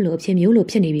မလို့ရေရမလို့အဖြစ်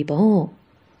မျိုးလို့ဖြစ်နေပြီပေါ့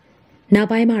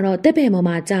နောက်ပိုင်းမှာတော့တက်ပယ်ပေါ်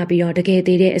မှာကြာပြီးတော့တကယ်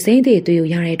သေးတဲ့အစိမ့်သေးသွေးကို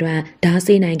ရတဲ့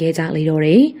အတွက်ဓာဆေးနိုင်ခဲ့ကြလေတော့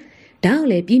တယ်ဓာကို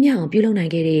လည်းပြင်းပြအောင်ပြုလုပ်နို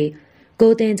င်ခဲ့တဲ့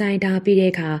ကိုတင်ချိုင်ဓာပြီး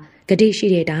တဲ့အခါဂတိရှိ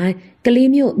တဲ့အတိုင်းကလေး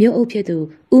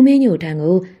မျိုးအုပ်ဖြစ်သူဦးမင်းညိုထံ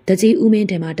ကိုတကြီးဦးမင်း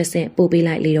တင်မှတဆင့်ပို့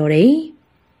ပေးလိုက်လေတော့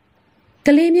တယ်က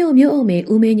လေးမျိုးအုပ်မင်း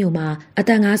ဦးမင်းညိုမှာ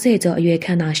အသက်50ကျော်အရွယ်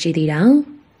ခန့်သာရှိသေးတာ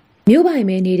မြို့ပိုင်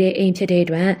မဲနေတဲ့အိမ်ဖြစ်တဲ့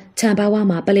အတွက်ခြံဘဝ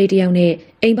မှာပလေးတယောက်နဲ့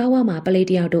အိမ်ဘဝမှာပ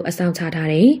လေးတယောက်တို့အဆောင်ချထား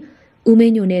တယ်ဦးမ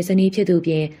င်းညိုနဲ့ဇ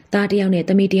နီးဖြစ်သူပြင်သားတယောက်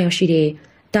နဲ့သမီးတယောက်ရှိ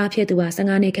တယ်သားဖြစ်သူက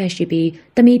15နှစ်ခန့်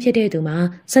ရှိပြီးသမီးဖြစ်တဲ့သူမှာ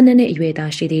12နှစ်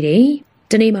အရွယ်သားရှိသေး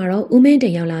တယ်ဒီနေ့မှာတော့ဦးမင်းတ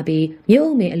င်ရောက်လာပြီးမြို့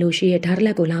အုပ်မင်းအလိုရှိတဲ့ဓာတ်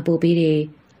လက်ကိုလာပို့ပေးတယ်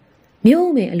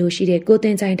မြို့အုပ်မင်းအလိုရှိတဲ့ကို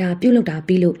တင်ချိုင်ဓာပြုတ်လုတာ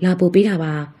ပြီးလို့လာပို့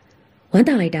ပေးတာပါဝ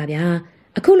မ်းသာလိုက်တာ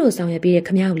ဗျာအခုလိုဆောင်ရွက်ပေးတဲ့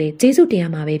ခမရကိုလေကျေးဇူးတင်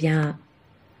ရမှာပဲ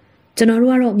ဗျာကျွန်တော်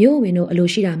တို့ကတော့မြို့အုပ်မင်းတို့အလို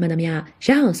ရှိတာမှန်သမျှရ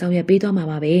အောင်ဆောင်ရွက်ပေးသွားမှာ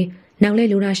ပါပဲ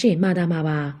နောက်လဲလိုတာရှိရင်မှားသားမှာပါ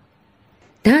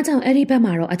ဒါကြောင့်အဲ့ဒီ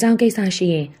ဘက်မှာတော့အကြောင်းကိစ္စရှိ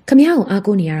ရင်ခမရအောင်အား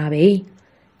ကိုးနေ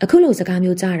ရတာပဲအခုလိုစ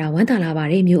ကားမျိုးကြားတာဝမ်းသာလာပါ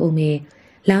တယ်မြို့အုပ်မင်း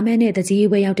လာမဲနဲ့တကြီး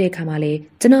ဝဲရောက်တဲ့အခါမှာလေ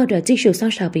ကျွန်တော်အတွက်ကြည့်ရှု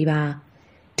စောင့်ရှောက်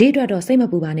ပေးပါဒီအတွက်တော့စိတ်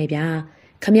မပူပါနဲ့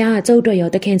ဗျာခမရကကျုပ်အတွက်ရော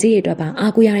တခင်ကြီးတွေအတွက်ပါ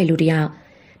အားကိုးရတဲ့လူတ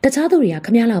ယောက်တခြားသူတွေက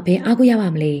ခမရလောက်ပဲအားကိုးရပါ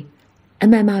မလဲအ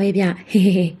မှန်ပါပဲဗျ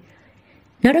ဟေးဟေး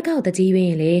နောက်တစ်ခေါက်တကြီးဝင်း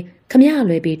ရင်လေခမရ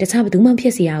လွယ်ပြီးတခြားဘသူမှဖြ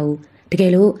စ်စီရအောင်တက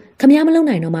ယ်လို့ခမရမ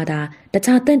လုံနိုင်တော့မှသာ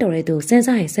တခြားတင့်တော်တဲ့သူစဉ်း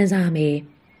စားရင်စဉ်းစားရ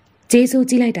မယ်ကျေးဇူး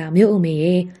ကြီးလိုက်တာမြို့အုပ်မင်း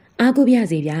ရေ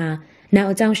အားကိုးပြစီဗျာ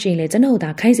နောက်အကြောင်းရှင်လေကျွန်တော်သာ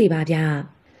ခိုင်းစီပါ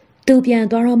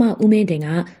ဗျာသူပြန်သွားတော့မှဦးမင်းတင်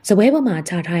ကစပွဲပေါ်မှာ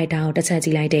ချထားတဲ့ဓာတ်ကိုတစ်ချက်ကြ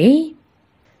ည့်လိုက်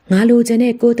တယ်ငါလိုချင်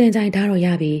တဲ့ကိုတင်ချိုင်ဓာတ်တော့ရ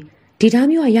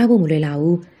ပြီဒီဓာတ်မျိုးကရဖို့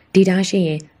မလွယ်လာဘူးဒီဓာတ်ရှင်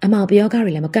ရင်အမောင်ပြောကား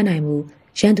တွေလည်းမကတ်နိုင်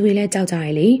ဘူးရန်သူတွေလည်းကြောက်ကြတ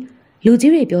ယ်လေလူ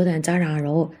ကြီးတွေပြောတန်ကြတာ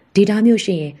တော့ဒီဓာတ်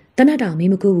မျိုးရှင်ရင်တနတ်တောင်မ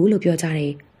င်းမကူဘူးလို့ပြောကြတ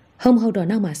ယ်ဟုတ်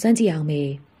မဟုတ်တော့နောက်မှစမ်းကြည့်အောင်မေ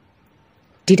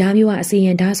ဒီဓာတ်မျိုးကအစီရ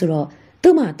င်ဓာတ်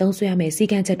ဆိုတော့သူ့မှာသုံးဆွဲရမ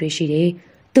ယ့်စီကန်းချက်တွေရှိတယ်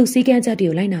သူစီကန်းချက်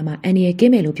တွေကိုလိုက်နာမှအန်ဒီရဲ့က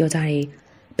င်းမယ်လို့ပြောကြ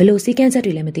တယ်ဘယ်လိုစီက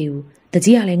န်းချက်တွေလည်းမသိဘူး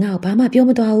တကြီးကလည်းငါ့ကိုဘာမှပြော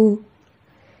မသွားဘူး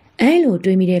အဲ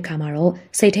လိုတွေးမိတဲ့အခါမှာတော့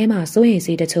စိတ်ထဲ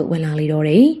မှာစိုးရိမ်စိတ်တချို့ဝင်လာလေတော့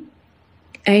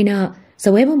တယ်အဲနောက်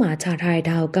ဇပွဲပေါ်မှာချထား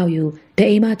တဲ့ဓာတ်ကိုကောက်ယူဒ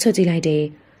အိမ်မှာချွတ်ကြည့်လိုက်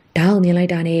တယ်ဓာတ်ကိုမြင်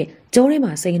လိုက်တာနဲ့ကြောထဲ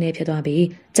မှာစိတ်ကနေဖြစ်သွားပြီး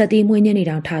စက်တီးမွှေးညက်နေ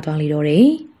တောင်ထသွားလေတော့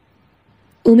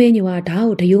တယ်ဦးမင်းညို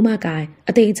ကဓာတ်ကိုဒယိုးမ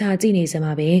ကိုင်အသေးချာကြည့်နေစ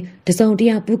မှာပဲတစုံတ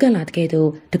ရာပူးကတ်လာတဲ့ကဲ့သို့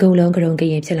တကုံလုံးကရုံ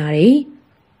ကရင်ဖြစ်လာ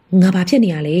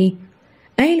တယ်ငါဘာဖြစ်နေရလဲ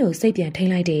အဲ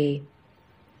လိုစိတ်ပြန်ထိန်လိုက်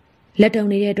တယ်လက်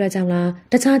တုံနေတဲ့အတွက်ကြောင့်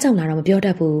လားတခြားကြောင့်လားတော့မပြောတ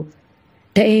တ်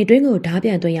ဘူးဒအိမ်တွင်းကို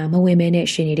ဓားပြန်သွင်းရမဝင်မဲနဲ့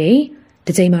ရှင်နေ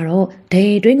တယ်ဒီချိန်မှာတော့ဒအိ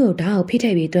မ်တွင်းကိုဓားကိုဖိ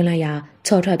ထည့်ပြီးသွင်းလိုက်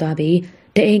ရချော်ထွက်သွားပြီး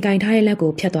ဒအိမ်ကင်ထားတဲ့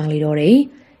လက်ကိုဖြတ်သွားလေတော့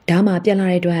တယ်ဓား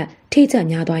မှာပြက်လာတဲ့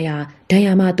အတွက်ထိချက်များသွားရ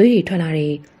ဒဏ်ရာမှာသွေးတွေထွက်လာတ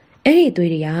ယ်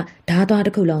အဲ့ဒီသွေးတွေကဓားသွား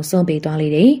တစ်ခုလုံးစွန့်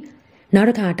ပေးသွားလေတယ်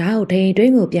နောက်တစ်ခါဓားကို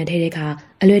ဒအိမ်တွင်းကိုပြန်ထည့်တဲ့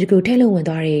အခါအလွယ်တကူထည့်လို့ဝင်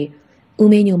သွား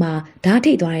တယ်ဦးမင်းညို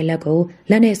မှာဓာတ်ထိသွားတဲ့လက်ကို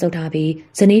လက်နဲ့ဆုပ်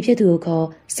ထားပြီးဇနီးဖြစ်သူကိုခေါ်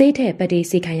စိတ်ထက်ပတိ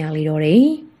စီခိုင်းရလေတော့တယ်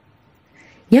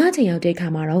။ညချိန်ရောက်တဲ့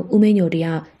အခါမှာတော့ဦးမင်းညိုတ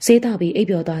ယောက်စေး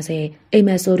တောက်ပြီးအိပ်ပျော်သွားစေအိမ်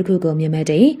မက်ဆိုးတစ်ခုကိုမြင်မဲ့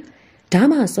တယ်။ဓာတ်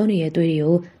မှစွန်းနေတဲ့သွေး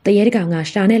တွေကိုတရေတကောင်က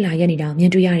ရှာနဲ့လာရက်နေတောင်မြ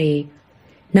င်တွေ့ရတယ်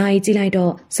။နိုင်ကြည့်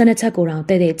လိုက်တော့12ချက်ကိုတောင်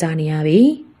တဲ့တဲ့ကြားနေရပြီ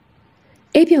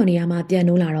။အိပ်ပျော်နေရမှပြန်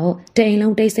နိုးလာတော့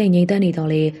တအိမ်လုံးတိတ်ဆိတ်ငြိမ်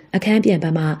သက်နေတော့လေအခန်းပြန်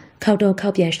ဘက်မှခောက်တော့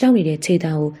ခောက်ပြန်ရှောက်နေတဲ့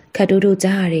ခြေတံကို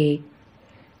ခတ်တိုးတိုးကြားရတယ်။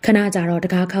ခဏကြာတော့တ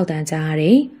ကားခောက်တန်ကြားရ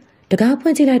တယ်။တကားဖွ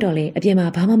င့်ကြည့်လိုက်တော့လေအပြင်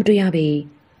မှာဘာမှမတွေ့ရပြီ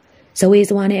။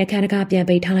ဇဝေဇဝါနဲ့အခန်းတကားပြန်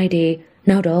ပိတ်ထားလိုက်တယ်။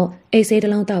နောက်တော့အိတ်ဆေး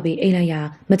တစ်လုံးတောက်ပြီးအိတ်လိုက်ရ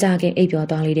မကြခင်အိပ်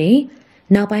ပျော်သွားလေတယ်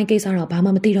။နောက်ပိုင်းကိစ္စတော့ဘာမှ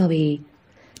မသိတော့ပြီ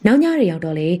။နောက်ညတွေရောက်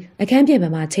တော့လေအခန်းပြင်ပ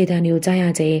မှာခြေတံတွေကိုကြား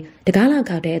ရခြင်းတကား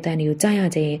လောက်ခောက်တဲ့အတန်တွေကိုကြားရ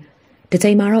ခြ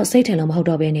င်းဒီချိန်မှာတော့စိတ်ထင်လို့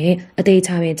မဟုတ်တော့ဘဲနဲ့အသေးချ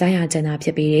ပင်ကြားရခြ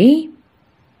င်းသာဖြစ်ပြီးတယ်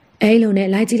။အဲလိုနဲ့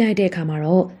လိုက်ကြည့်လိုက်တဲ့အခါမှာ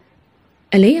တော့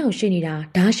အလေးအောင်ရှိနေတာ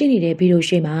ဓာတ်ရှိနေတဲ့ဗီဒီ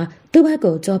ယိုရှိမှာသူ့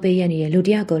ဘက်ကိုကြောပေးရနေတဲ့လူတ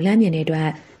ယောက်ကိုလှမ်းမြင်တဲ့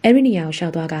အတွက်အဲ့ဒီနေရာ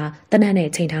ကိုရှောက်သွားကတနတ်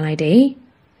နဲ့ချိန်ထားလိုက်တယ်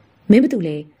။မင်းဘာတူ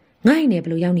လဲငါ့အိမ်နဲ့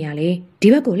ဘလို့ရောက်နေ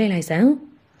ရလဲဒီဘက်ကိုလှည့်လိုက်စမ်း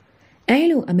။အဲ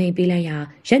လိုအမိန်ပေးလိုက်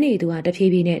ရရက်နေသူကတဖြ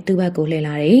ည်းဖြည်းနဲ့သူ့ဘက်ကိုလှ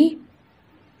ည့်လာတယ်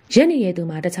။ရက်နေတဲ့သူ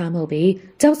မှတခြားမဟုတ်ပြီး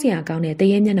ကြောက်စရာကောင်းတဲ့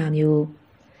တရေမျက်နှာ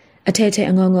မျိုးအထဲထဲ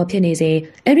အငေါငေါဖြစ်နေစဉ်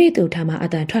အဲ့ဒီသူထားမှ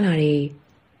အတန်ထွက်လာတယ်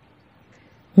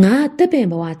။ငါတက်ပင်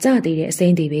ဘဝကြသေးတဲ့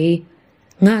အစိမ့်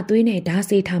တွေပဲငါသွေးနဲ့ဓာတ်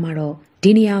ဆေးထားမှတော့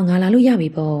ဒီနေရာကိုငါလာလို့ရ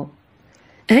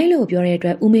ပြီပေါ့အဲလိုပြောတဲ့အတွ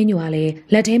က်ဦးမင်းညိုကလည်း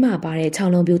လက်ထဲမှာပါတဲ့6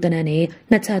လုံးပြိုးတနက်နဲ့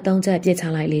2ချက်3ချက်ပြစ်ချ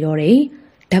လိုက်လေတော့တယ်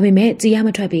ဒါပေမဲ့ကြည်ရ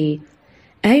မထွက်ပြီ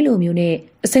အဲလိုမျိုး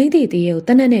နဲ့အစိမ့်သေးသေးကို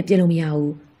တနက်နဲ့ပြစ်လို့မ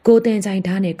ရဘူးကိုတင်ချိုင်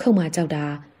ဓာတ်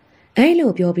နဲ့ခုတ်မှကြောက်တာအဲလို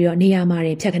ပြောပြီးတော့နေရာမှာတ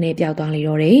င်ဖြတ်ခနဲ့ပျောက်သွားလေ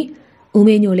တော့တယ်ဦးမ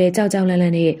င်းညိုလည်းကြောက်ကြောက်လန့်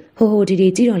လန့်နဲ့ဟို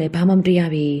ဟိုဒီဒီကြည့်တော့လည်းဘာမှမတွေ့ရ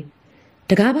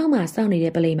ပြီတကားပေါင်းမှာစောင့်နေ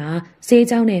တဲ့ပလိမှာဆေး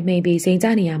ချောင်းနဲ့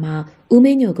မှိန်ပြီးစိန်ကြနေရမှာ ဦး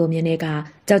မင်းညိုကိုမြင်တဲ့က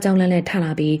ကြောက်ကြောင်လန့်လန့်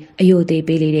ထလာပြီးအယိုသေး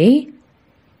ပေးလေတယ်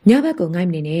။ညဘက်ကိုငိုက်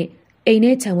မနေနဲ့အိမ်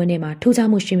နဲ့ခြံဝင်းထဲမှာထူးခြား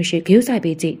မှုရှိမရှိဂရုစိုက်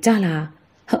ပေးကြည့်ကြလား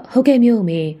။ဟုတ်ကဲ့မျိုး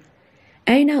မေ။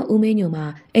အဲ့နောက်ဦးမင်းညိုမှာ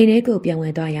အိမ်ထဲကိုပြန်ဝ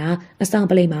င်သွားရာအဆောင်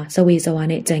ပလိမှာဇဝေဇဝါ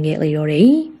နဲ့ကြံခဲ့လေတော့တယ်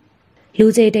။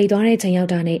လူကြီးတိတ်သွားတဲ့ချိန်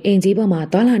ရောက်တာနဲ့အိမ်ကြီးပေါ်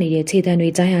မှာသွားလာနေတဲ့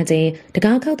ခြေတံတွေကြားရခြင်း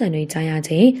တကားခောက်တံတွေကြား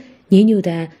ရခြင်းညင်းညူ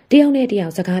တန်တယောက်နဲ့တယော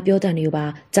က်စကားပြောတန်တွေ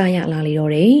ကိုပါကြားရလာလေတော့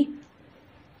တယ်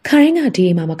။ခါရင်း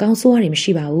ကဒီအိမ်မှာမကောင်းဆိုးရည်မရှိ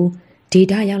ပါဘူး။ဒီ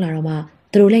ဓာတ်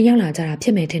ရောက်လာတော့မှသူတို့လည်းရောက်လာကြတာဖြ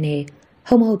စ်မယ်ထင်တယ်။ဟု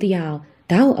တ်မဟုတ်သိရ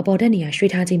အောင်ဓာတ်ကိုအပေါ်တက်နေရရွှေ့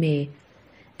ထားကြည့်မယ်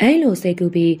။အဲ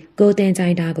လိုစိတ်ကူးပြီးကိုတင်ချို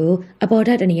င်းဓာတ်ကိုအပေါ်တ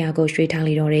က်တနေရာကိုရွှေ့ထား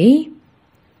လေတော့တယ်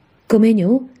။ကိုမ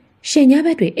င်းညိုရှင်ညဘ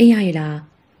က်တွေအိမ်ရရဲ့လား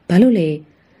။ဘာလို့လဲ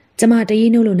။ကျမတ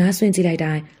ရီးနှုတ်လို့နားဆွင့်ကြည့်လိုက်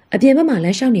တိုင်းအပြင်ဘက်မှာလ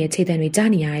မ်းလျှောက်နေတဲ့ခြေတံ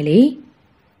တွေကြားနေရရဲ့လေ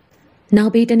။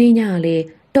နောက်ပြီးတနေ့ည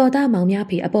ကလေတော်သား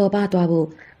မောင်များဖေအပေါ်ပါသွားဖို့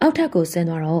အောက်ထပ်ကိုဆ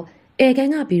င်းသွားတော့အဲက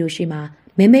န်းကပြီးလို့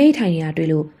ရှိမှမမေးထိုင်နေတာတွေ့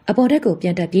လို့အပေါ်တက်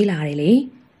ကိုပြန်တက်ပြေးလာ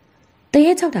တယ်လေတ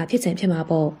ရေချောက်တာဖြစ်ချင်ဖြစ်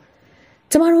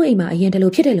မှာပေါ့ကျမတို့အိမ်မှာအရင်တ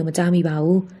လို့ဖြစ်တယ်လို့မကြားမိပါ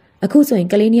ဘူးအခုဆိုရင်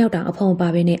ကလေးနှစ်ယောက်တောင်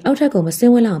အဖော်ပါပဲနဲ့အောက်ထပ်ကိုမ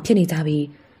စင်းဝဲလောက်ဖြစ်နေကြပြီ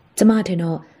ကျမထင်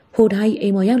တော့ဖိုး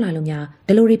သားကြီးအိမ်ပေါ်ရောက်လာလို့များ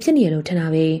ဒီလိုတွေဖြစ်နေရလို့ထင်တာ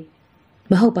ပဲ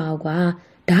မဟုတ်ပါဘူး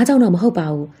ကွာဓားကြောင့်တော့မဟုတ်ပါ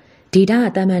ဘူးဒီဓား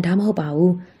ကတမ်းမှန်ဓား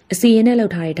မဟုတ်ပါဘူးအစီရင်နဲ့လှုပ်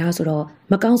ထားတဲ့ဓားဆိုတော့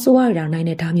မကောင်းဆိုးရတာ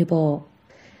နိုင်တဲ့ဓားမျိုးပေါ့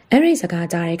အဲ့ဒီစ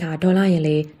ကားကြားတဲ့အခါဒေါ်လာရင်လေ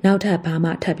နောက်ထပ်ဘာမှ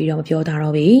ထပ်ပြီးတော့မပြောတာ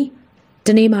တော့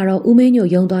ဘူးဒီနေ့မှာတော့ဦးမင်းညို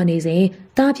ယုံသွားနေစဉ်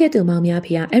တားဖြစ်သူမောင်များဖေ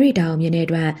ကအဲ့ဒီဓာတ်ကိုမြင်တဲ့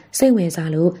အတွက်စိတ်ဝင်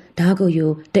စားလို့ဓာတ်ကိုယူ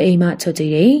တအိမ်မှချွတ်ကြ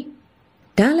ည့်တယ်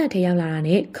။ဓာတ်လက်ထဲရောက်လာတာ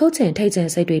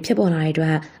နဲ့ခုတ်ချင်ထိတ်ချင်စိတ်တွေဖြစ်ပေါ်လာတဲ့အတွ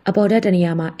က်အပေါ်တက်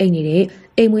တနေရာမှာအိတ်နေ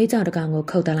တဲ့အိမ်မွေးကြောင်တကောင်ကို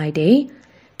ခုတ်တက်လိုက်တယ်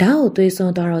။ဓာတ်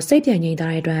ကိုသွေးစွန်းသွားတော့စိတ်ပြန်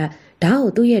ငြိမ်သွားတဲ့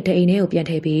အတွက်ဓာတ်ကိုသူ့ရဲ့တအိမ်ထဲကိုပြန်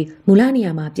ထည့်ပြီးမူ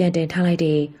လနေရာမှာပြန်တင်ထားလိုက်တ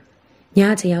ယ်။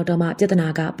ညချိန်ရောက်တော့မှပြဿ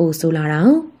နာကပိုဆိုးလာ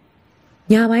တော့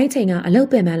ညပိုင်းချိန်ကအလုတ်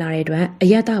ပင်ပန်းလာတဲ့အတွက်အ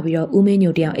ရက်တောက်ပြီးတော့ဦးမင်း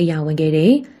ညိုတယောက်အိယာဝင်ခဲ့တ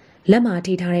ယ်။လက်မှာ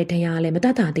ထိထားတဲ့ဒဏ်ရာလည်းမ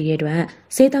တတ်တာသေးတဲ့အတွက်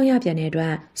ဆေးတောင်းရပြန်တဲ့အတွ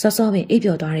က်စောစော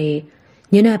ပင်အိပ်ပျော်သွားတယ်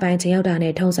။ညနေပိုင်းချိန်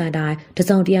ရောက်တာနဲ့ထုံးစံတိုင်း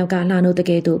တစုံတယောက်ကလှနိုးတ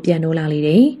ကယ်သူပြန်နိုးလာလေတ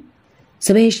ယ်။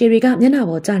စပယ်ရှီရီကမျက်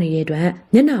နှာပေါ်ကျနေတဲ့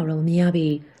အတွက်မျက်နှာတော့မမြင်ရ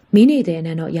ပြီးမီးနေတဲ့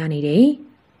အနံ့တော့ရနေတယ်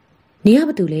။နေ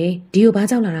ရဘာတူလဲဒီကိုဘာ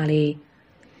ကြောက်လာတာလဲ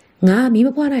။ငါမီးမ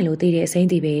ဖွားနိုင်လို့တည်တဲ့အစိ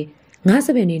မ့်တည်ပဲငါ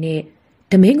စပယ်နေ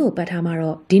နဲ့ဓမင်းကိုပတ်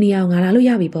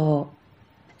ထားမှတော့ဒီနေရာငါလာလို့ရပြီပေါ့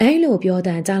။အဲလိုပြောတ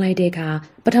န်ကြားလိုက်တဲ့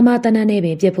အခါပထမတန်းတန်းနဲ့ပ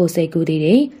င်ပြစ်ဖို့စိတ်ကူးသေး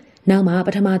တယ်။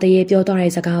နောက်မှပထမ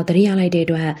တရေပြောသွားတဲ့စကားကိုသတိရလိုက်တဲ့အ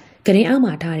တွက်ကရင်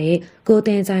အောက်မှာထားတဲ့ကိုတ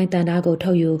င်ဆိုင်တန်သားကိုထု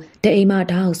တ်ယူ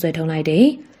တအိမ်မှဓာတ်အောင်ဆွဲထုံလိုက်တယ်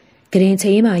။ကရင်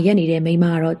ချေးမှရက်နေတဲ့မိန်းမ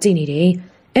ကတော့ကြည်နေတယ်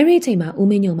။အဲ့ဒီအချိန်မှာဦး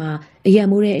မင်းညိုမှာအရက်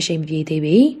မိုးတဲ့အချိန်မပြေသေး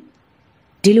ပြီ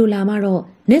။ဒီ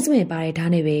လိုလာမှတော့နစ်စမင်ပါ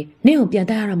တဲ့ဓာတ်နဲ့ပဲနင့်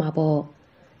အောင်ပြန်တက်ရတော့မှာပေါ့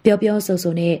။ပျော်ပျော်ဆူ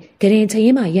ဆူနဲ့က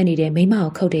ရင်ချေးမှရက်နေတဲ့မိန်းမကို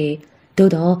ခုတ်တယ်။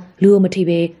သို့တော့လူကိုမထိ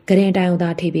ပဲကရင်တိုင်အောင်သာ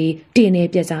ထိပြီးတင်း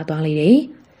နဲ့ပြက်စားသွားလေတယ်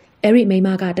။အဲ့ဒီမိန်း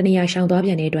မက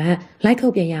တနေရာရှောင်သွားပြန်တဲ့အတွက်လိုက်ခုတ်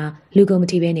ပြန်ရလူကုန်မ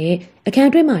ထီပဲနဲ့အခန်း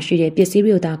အတွင်းမှာရှိတဲ့ပစ္စည်း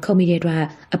တွေကိုသာခုတ်မိတဲ့အတွက်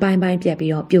အပိုင်းပို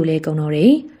င်းပြက်ပြီးတော့ပြိုလဲကုန်တော့တ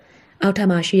ယ်။အောက်ထပ်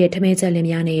မှာရှိတဲ့ထမင်းချက်လင်း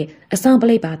များနဲ့အဆောင်ပ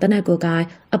လိပ်ပါတနက်ကိုကို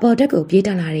င်းအပေါ်တက်ကိုပြေး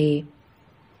တက်လာတယ်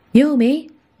။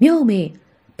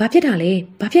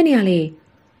မြို့မေဘာဖြစ်တာလဲဘာဖြစ်နေရလဲ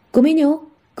ကိုမ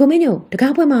င်းညို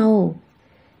တကားဖွင့်မ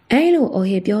အောင်အဲလိုအော်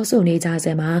ဟစ်ပြောဆိုနေကြ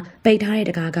စမှာပိတ်ထားတဲ့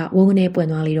တကားကဝုန်းကနေပွင့်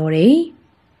သွားလေတော့တယ်။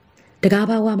တကား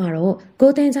ဘဝ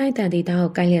မှာတော့ကိုတင်ချိုင်းတန်တီသား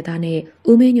ကိုကိုင်းလက်သားနဲ့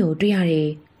ဦးမင်းညိုတွေ့ရတယ်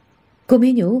။ကိုမ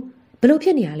င်းညို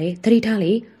ဘလို့ဖြစ်နေရလဲသတိထား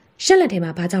လေရှက်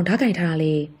လက်ထဲမှာဘာကြောင့်ဓာတ်ကင်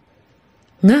ထားတာလဲ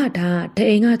။ငါဒါ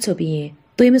ဒအိမ်ကချုပ်ပြီးရင်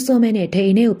သွေးမစွန်းမဲနဲ့ဒအိ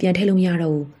မ်ထဲကိုပြန်ထည့်လို့မ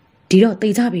ရတော့ဘူး။ဒီတော့တိ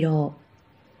တ်ကြပြီးတော့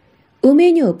ဦး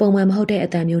မင်းညိုပုံမှန်မဟုတ်တဲ့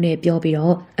အတန်မျိုးနဲ့ပြောပြီး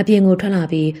တော့အပြင်ကိုထွက်လာ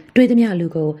ပြီးတွေ့သမျှလူ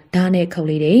ကိုဓာတ်နဲ့ခုတ်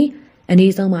လိုက်တယ်။အန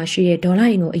ည်းဆုံးမှရှိ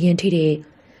တဲ့ဒေါ်လာရင်ကိုအရင်ထိတယ်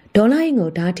။ဒေါ်လာရင်ကို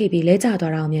ဓာတ်ထိပ်ပြီးလဲကျ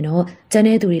သွားတာ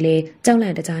အောင်မြင်တော့ကျန်တဲ့သူတွေလည်းကြောက်လ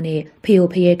န့်တကြားနဲ့ဖေယို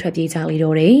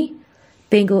ဖရဲထွက်ပြေးကြလေတော့တယ်။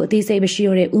ပင်ကိုအသိစိတ်မ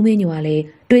ရှိတော့တဲ့ဦးမင်းညိုကလည်း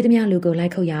တွေ့သမျှလူကိုလိုက်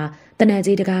ခုတ်ရတ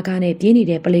နက်ကြီးတကားကား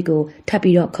နဲ့ပြေးနေတဲ့ပလိတ်ကို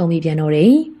ထပ်ပြီးတော့ခုံမိပြန်တော့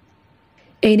တယ်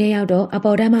။အိမ်ထဲရောက်တော့အ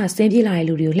ပေါ်တန်းမှဆင်းပြေးလာ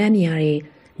တဲ့လူတွေကိုလှမ်းမြင်ရတယ်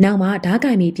။နောက်မှဓာတ်က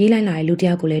င်ပြီးပြေးလိုက်လာတဲ့လူ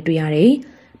တယောက်ကိုလည်းတွေ့ရတယ်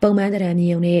။ပုံမှန်တရံမြ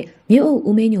င်ုံနဲ့မြို့အုပ်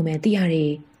ဦးမင်းညိုမှန်သိရတယ်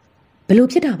။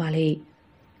ဘလို့ဖြစ်တာပါလဲ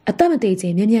။အသက်မသေးခြ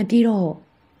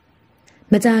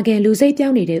င်းမြန်ပြေးတော့မကြ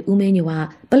ခင်လူစိတ်ပြောင်းနေတဲ့ဦးမင်းညို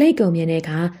ကပလိတ်ကုံမြင်တဲ့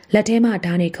အခါလက်ထဲ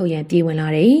မှာဓာတ်နဲ့ခုတ်ရန်ပြေးဝင်လာ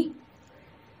တယ်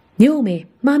။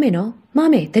မြို့မေမှားမယ်နော်မှား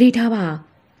မယ်သတိထားပါ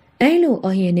။အဲ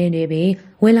လိုအော်ရင်နေ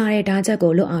ပင်ဝင်လာ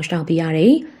တဲ့ဓာတ်ချက်ကိုလွတ်အောင်ရှောင်ပြရ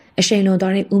တယ်။အရှိန်လွန်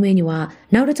သွားတဲ့ဦးမင်းညို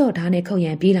ကနောက်တစ်ကြော့ဓာတ်နဲ့ခုတ်ရ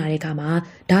န်ပြေးလာတဲ့အခါ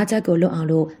မှာဓာတ်ချက်ကိုလွတ်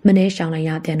အောင်လို့မနှဲရှောင်လိုက်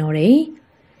ရပြန်တော့တယ်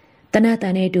။တနတ်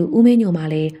တန်တဲ့တူဦးမင်း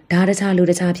ညိုမှလည်းဓာတ်တခြားလူ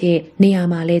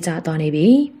တခြားဖြစ်နေရာမှာလဲကျသွားနေပြီ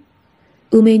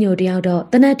။ဦးမင်းညိုတ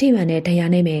ယောက်တော့တနတ်ထိမှန်တဲ့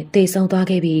ဒဏ်ရာနဲ့ပဲတေဆုံးသွား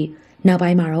ခဲ့ပြီးနောက်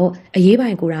ပိုင်းမှာတော့အရေးပို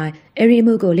င်ကိုယ်တိုင်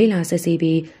အရီမှုကိုလေ့လာစစ်ဆေး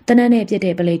ပြီးတနတ်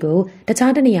နဲ့ပြစ်တဲ့ပလိတ်ကို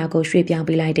တခြားတနေရာကိုရွှေ့ပြော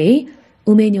င်းပေးလိုက်တယ်။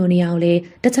ဦးမင်းညိုနေအောင်လေ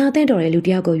တခြားတင့်တော်တဲ့လူ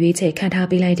တယောက်ကိုရွေးချယ်ခံထား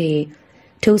ပေးလိုက်တယ်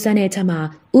။ထိုးဆန်းတဲ့ချက်မှာ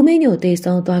ဦးမင်း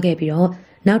ညိုသေဆုံးသွားခဲ့ပြီးတော့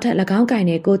နောက်ထပ်၎င်းကင်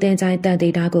နဲ့ကိုတင်ချိုင်း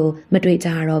တန်တေတာကို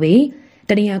မတွေ့ကြရတော့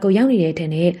ပြီတနေရာကိုရောက်နေတဲ့ထင်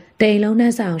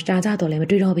နဲ့တိမ်လုံးနှန်းဆောင်ရှားကြတော့လည်းမ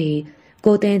တွေ့တော့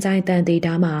ပြီကိုတင်ချိုင်း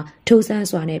တန်တေတာမှာထူးဆ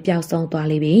န်းစွာ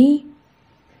နဲ့ပျောက်ဆုံးသွားလိမ့်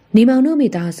ပြီနီမောင်တို့မိ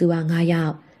သားစုက9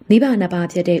ယောက်မိဘနှစ်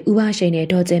ပါးဖြစ်တဲ့ဦးဘရှိန်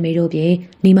နဲ့ဒေါ်ကျဲမေတို့ပြင်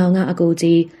နီမောင်ကအကို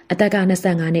ကြီးအသက်က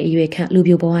25နှစ်အရွယ်ခ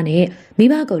န့်လူပြိုဘဝနဲ့မိ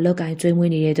ဘကိုလောက်ကင်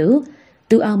ကျွေးမွေးနေတဲ့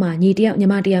သူအောက်မှာညီတယောက်ညီ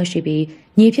မတယောက်ရှိပြီး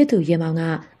ညီဖြစ်သူရေ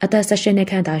မောင်ကအသက်18နှစ်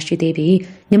ခန့်သာရှိသေးပြီး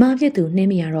ညီမဖြစ်သူနှင်း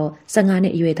မရတော့15နှ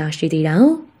စ်အရွယ်သာရှိသေးတယ်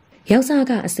။ယောက်ျား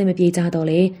ကအစင်မ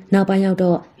ပြေကြတော့လေနောက်ပိုင်း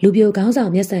ရောက်တော့လူပြိုကောင်းဆော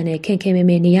င်မျက်စံနဲ့ခင်ခင်မင်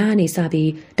မင်နေရကနေစပြီး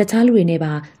တခြားလူတွေ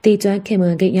နဲ့ပါတေကျွမ်းခင်မွ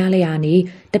န်ကိတ်ရလဲရနေ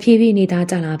တဖြည်းဖြည်းနေသား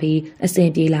ကြလာပြီးအစင်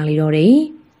ပြေလာလေတော့တယ်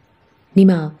။ညီ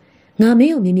မောင်ငါမ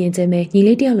င်းကိုမြင်မြင်ချ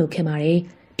င်းပဲညီလေးတယောက်လိုခင်ပါ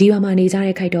တယ်ဒီရွာ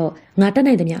မှာနေကြတဲ့ခိုက်တော့ငါတက်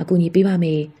နိုင်သမျှအကူအညီပေးပါ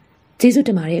မယ်ကျေးဇူး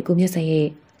တင်ပါတယ်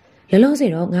အကူမျက်စံရဲ့လောလော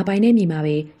ဆယ်တော့ငါပိုင်နဲ့မြေ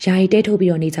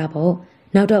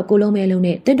မှာပဲယာယီတဲထိုးပြီးတော့နေကြပေါ့နောက်တော့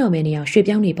ကိုလုံးမဲလုံးနဲ့တင့်တော်မဲနေအောင်ရွှေ့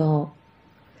ပြော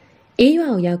င်းနေပေါ့အေး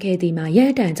ရွာကိုရောက်ခဲ့သည်မှာရဲ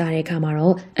အတန်ကြတဲ့အခါ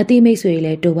မှာတော့အတိမိတ်ဆွေတွေ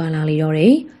လည်းတိုးပါလာလေတော့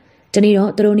တယ်ဒီနေ့တော့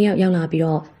သူတို့နှစ်ယောက်ရောက်လာပြီး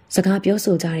တော့စကားပြော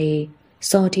ဆိုကြတယ်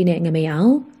စော်တီနဲ့ငမေ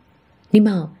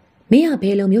အောင်ညီမောင်မင်းကဘ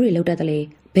ယ်လိုမျိုးတွေလုပ်တတ်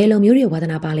တယ်လဲဘယ်လိုမျိုးတွေဝါသ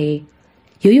နာပါလဲ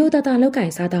ရိုးရိုးသားသားလောက်က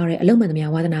င်စားတော့တဲ့အလုံးမှန်သ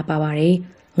မျှဝါသနာပါပါ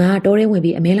တယ်ငါတောထဲ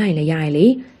ဝင်ပြီးအမဲလိုက်ရင်လည်းရတယ်လေ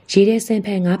ရေးတဲ့စင်ဖ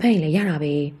န်ငါးဖက်ရင်လည်းရတာပဲ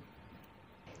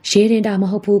ရေးရင်တာ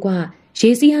မဟုတ်ဘူး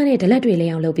ကွာရေးစည်းရတဲ့ဒလက်တွေလ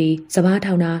ည်းအောင်လုပ်ပြီးစပား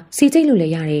ထောင်တာစီကျိတ်လို့လည်း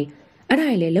ရတယ်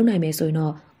အဲ့ဒါလည်းလုံနိုင်မယ်ဆိုရင်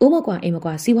တော့အိုးမကွာအိမ်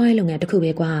မကွာစီးပွားရေးလုပ်ငန်း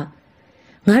တစ်ခုပဲကွာ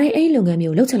ငါလည်းအဲ့ဒီလုပ်င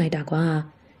န်းမျိုးလုပ်ချင်လိုက်တာကွာ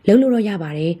လုပ်လို့တော့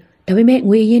ရပါတယ်ဒါပေ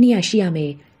မဲ့ငွေရင်းနှီးရရှိရမ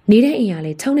ယ်နေတဲ့အိမ်က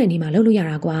လည်း6နှစ်နေမှလုပ်လို့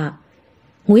ရတာကွာ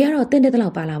ငွေကတော့တင့်တဲ့လော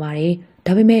က်ပါလာပါ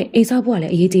တယ်ဒါပေမဲ့အိမ်ဆောက်ဖို့ကလည်း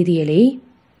အရေးကြီးသေးရဲ့လေ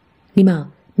ညီ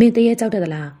မမင်းတရေကြောက်တတ်သ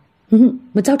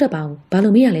လားမကြောက်တတ်ပါဘူးဘာ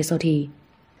လို့မရလဲ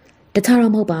စောတီတခြားတော့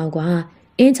မဟုတ်ပါဘူး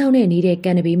ကွာအင်းချောင်းနဲ့နေတဲ့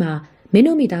ကန်နဘေးမှာမင်း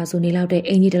တို့မိသားစုနေလောက်တဲ့အ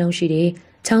င်ကြီးတစ်လုံးရှိ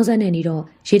တယ်ချောင်းစက်နဲ့နေတော့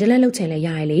ရေတလက်လှုပ်ချင်လဲရ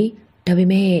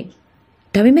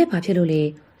ရလေဒါပေမဲ့ဘာဖြစ်လို့လဲ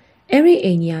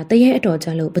အဲ့ဒီအိမ်ကြီးကတရေအတော်ကျ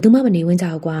န်လို့ဘယ်သူမှမနေဝင်းကြ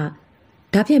ဘူးကွာ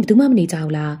ဒါဖြင့်ဘယ်သူမှ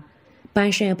မနေကြဘူးလားပို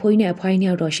င်ရှင်အဖိုးကြီးနဲ့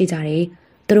အဖွားကြီးနှစ်ယောက်တော့ရှိကြတယ်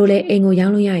သူတို့လည်းအိမ်ကိုရော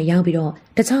င်းလို့ရရင်ရော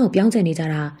င်းပြီးတော့တခြားကိုပြောင်းချင်နေကြ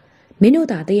တာမင်းတို့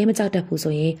သာတရေမကြောက်တတ်ဘူး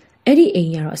ဆိုရင်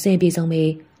အဲ့ဒီအိမ်ကြီးကတော့အဆင်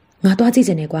ပြေဆုံးပဲငါသွားကြည့်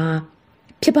ချင်တယ်ကွာ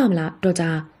ဖြစ်ပါမလားတော့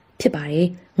ကြာဖြစ်ပါတယ်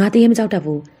ငါတရေမကြောက်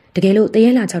တတ်ဘူးတကယ်လို့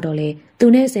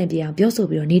တရေလာချောက်တော့လေသူနဲ့အဆင်ပြေအောင်ပြော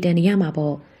ဆိုပြီးတော့နေတန်နေရမှာ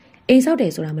ပေါ့အိမ်ဆောက်တ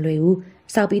ယ်ဆိုတာမလွယ်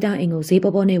ဘူးစောက်ပြီးသားအိမ်ကို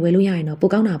ဈေးပေါ်ပေါ်နဲ့ဝယ်လို့ရရင်တော့ပို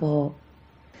ကောင်းတာပေါ့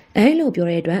အဲ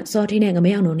လိုပြောတဲ့အတွက်စောထင်းနဲ့င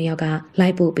မဲအောင်တို့နှစ်ယောက်ကလို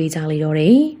က်ပို့ပေးကြလေတော့တ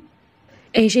ယ်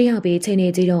အိမ်ရှိရောက်ပြီး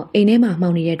ချိန်နေကြည့်တော့အိမ်ထဲ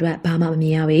မှာမှောင်နေတဲ့အတွက်ဘာမှမမြ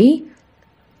င်ရဘူး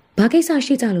ဘာကိစ္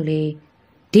စရှိကြလို့လဲ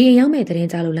ဒီအိမ်ရောက်မဲ့တရင်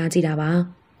ကြလို့လာကြ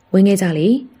ည့်တာပါဝင်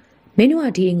ခဲ့ကြလေမ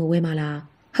င်းတို့ကဒီအိမ်ကိုဝယ်မလား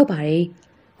ဟုတ်ပါ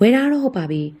တယ်ဝယ်တာတော့ဟုတ်ပါ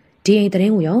ပြီဒီအိမ်တ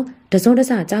ရင်ကိုရောတစုံတ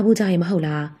စကြားဘူးကြရင်မဟုတ်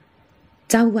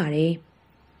လားကြားဘူးပါ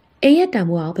တယ်အိမ်ရဲ့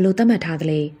တန်ဖိုးအောင်ဘယ်လိုသတ်မှတ်ထား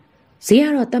သလဲဈေး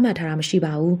ကတော့သတ်မှတ်ထားတာမ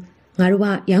ရှိပါဘူးငါတို့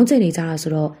ကရောင်းချင်နေကြတာဆို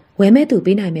တော့ဝယ်မဲ့သူ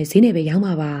ပေးနိုင်မယ်ဈေးနဲ့ပဲရော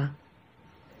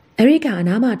င်းပါပါအရိကအ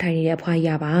နားမှာထိုင်နေတဲ့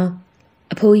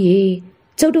အဖွားကြီးပါအဖိုးကြီး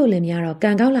ကျုပ်တို့လ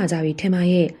ည်းများတော့ကံကောင်းလာကြပြီ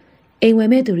ထင်ပါရဲ့အိမ်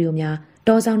ဝယ်မဲ့သူတွေကိုများ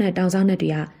တောဆောင်နဲ့တောင်ဆောင်နဲ့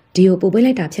တွေကဒီကိုပို့ပေး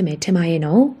လိုက်တာဖြစ်မယ်ထင်ပါရဲ့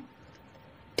နော်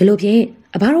ဒီလိုဖြင့်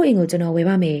အဘတို့အိမ်ကိုကျွန်တော်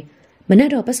ဝယ်ပါမယ်မနဲ့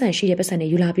တော့ပတ်စံရှိတဲ့ပတ်စံ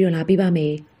တွေယူလာပြီးတော့လာပေးပါ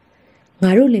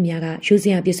မယ်ငါတို့လင်မယားကယူစ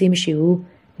ရာပစ္စည်းမရှိဘူး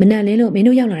မနဲ့လင်းလို့မင်း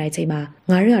တို့ရောက်လာတဲ့အချိန်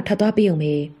မှာငါတို့ကထပ်သွားပေး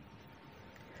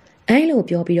အောင်မေအဲလို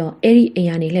ပြောပြီးတော့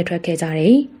အဲ့ဒီအိမ်ကနေလှည့်ထွက်ခဲ့ကြ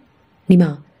တယ်ညီမ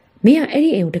မင်းကအဲ့ဒီ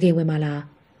အိမ်ကိုတကယ်ဝယ်မလား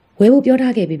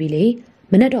ဝယ်ဖို့ပြောထားခဲ့ပြီလေ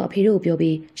မနဲ့တော့အဖေတို့ကိုပြော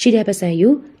ပြီးရှိတဲ့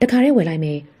ပတ်စံယူတခါတည်းဝယ်လိုက်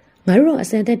မယ်ငါတို့တော့အ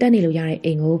စံတက်တက်နေလို့ရတဲ့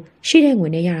အိမ်ကိုရှိတဲ့ငွေ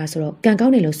နဲ့ရတာဆိုတော့ကံကော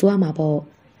င်းတယ်လို့ဆိုရ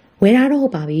မှာပေါ့ဝယ်တာတော့ဟု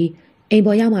တ်ပါ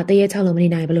ပြီအိမ်ပေါ်ရောက်မှတရေချောက်လို့မနေ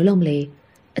နိုင်ဘယ်လိုလုပ်မလဲ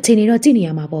အချိန်နေတော့ကြည့်နေရ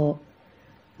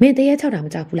မှာပေါ့မင်းတရေချောက်တာ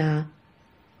မကြောက်ဘူး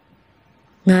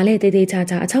လားငါလည်းတေးသေးချာ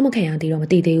ချာအချောက်မခံရသေးတော့မ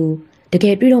သိသေးဘူးတက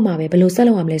ယ်တွေ့တော့မှပဲဘယ်လို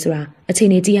ဆက်လုပ်ရမလဲဆိုတာအချိန်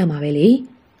နေကြည့်ရ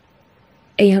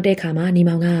မှာပဲလေအိမ်ရောက်တဲ့ခါမှာညီ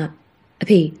မောင်က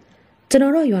အဖေကျွန်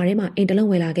တော်တို့ရွာထဲမှာအိမ်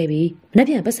တလုံးဝယ်လာခဲ့ပြီးမနှက်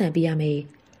ပြန်ပတ်စံပေးရမယ်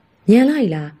ညံ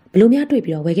လိုက်လား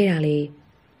ဘလို့များတွေ့ပြီးတော့ဝယ်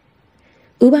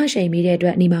ခဲ့တာလေဥပရှိန်မိတဲ့အတွ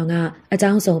က်ညီမောင်က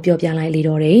အကြောင်းစုံပြောပြလိုက်လေ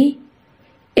တော့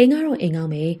တယ်အိမ်ကတော့အိမ်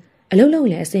ကောင်းပဲ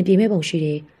အလုံးလုံးလည်းအဆင်ပြေမဲ့ပုံရှိတ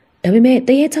ယ်ဒါပေမဲ့တ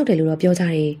ရေချောက်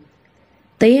တယ်လို့တော့ပြောကြတယ်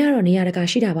တရေကတော့နေရာ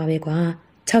တကာရှိတာပါပဲကွာ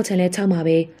6ချင်လဲ6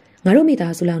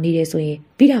မှာပဲငါတို့မိသားစုလောက်နေတယ်ဆိုရင်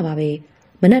ပြီးတာပါပဲ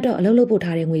မနက်တော့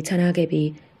အလုံးလုံးပို့ထားတဲ့ငွေချမ်းထား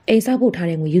ခဲ့ပြီးအိမ်ဆောက်ပို့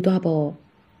ထားတဲ့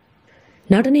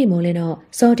ငွေယူသွားပေါ့နောက်တနေ့မိုးလင်းတော့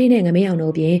စော်တီနဲ့ငမင်း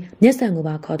အောင်တို့ပြင်မျက်စံကို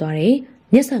ပါခေါ်သွား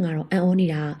တယ်မျက်စံကတော့အံ့ဩနေ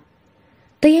တာ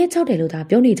တရေချောက်တယ်လို့သာ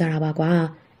ပြောနေကြတာပါ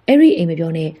ကွာအဲ့ဒီအိမ်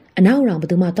မပြောနဲ့အနောက်အောင်ဘ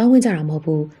သူမှတောင်းဝင်ကြတာမဟုတ်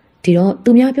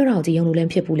ဘူးဒီတော့သူများပြောတာကိုကြည့်ရုံလို့လည်း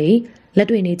ဖြစ်ဘူးလေလက်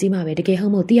တွေ့နေကြည့်မှပဲတ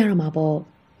ကယ်ဟုတ်မို့သိရတော့မှာပေါ့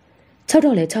6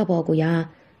တော့လဲ6ပေါ့ကိုရ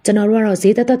ကျွန်တော်တို့ကတော့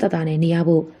ဈေးတက်တာနဲ့နေရ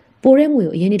ဖို့ပိုတဲ့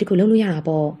ငွေကိုအရင်နေ့တခုလုံးလို့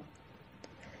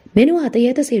ရတာပေါ့မင်းတို့က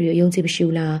တရေသက်စီတွေအယုံကြည်မ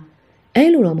ရှိဘူးလားအဲ့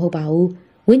လိုတော့မဟုတ်ပါ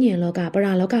ဘူးဝိညာဉ်လောကပ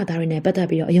ရာလောကသားတွေနဲ့ပတ်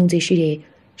သက်ပြီးတော့အယုံကြည်ရှိ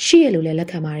တယ်ရှိရလို့လည်းလက်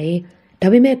ခံပါတယ် ဒါ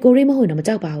ပေမဲ့ကိုရီးမဟုတ်တော့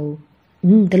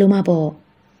မကြောက်ပါဘူးဒီ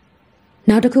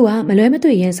လိုမှပေါ့နောက်တစ်ခုကမလွဲ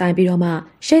မသွေရင်ဆိုင်ပြီးတော့မှ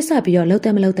ရှေ့ဆက်ပြီးတော့လှုပ်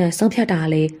တဲ့မလှုပ်တဲ့ဆုံးဖြတ်တာ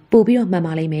လေပို့ပြီးတော့မှန်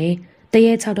ပါလိမ့်မယ်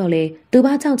တရေ6တော့လေသူ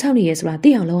ဘာချောင်းနေရဲဆိုတာသိ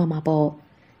အောင်လုပ်ရ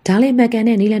မှာပေါ့ဒါလည်းမှတ်ကန်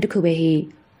တဲ့နီလန်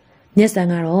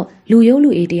တစ်ခုပဲဟိမျက်စံကတော့လူ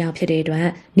ယုံလူအေးတရားဖြစ်တဲ့အတွက်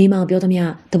နေမောင်ပြောသ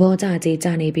မျှသဘောကျကြေကြ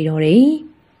နေပြီးတော့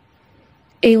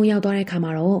တယ်အိမ်ုံရောက်သွား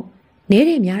တဲ့ခါမှာတော့နဲ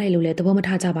တယ်များတယ်လို့လည်းသဘော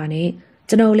မထားကြပါ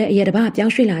နဲ့ကျွန်တော်လည်းအရက်တပတ်ပြော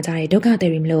င်းရွှေ့လာကြတဲ့ဒုက္ခ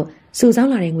တွေမလို့စူဆောင်း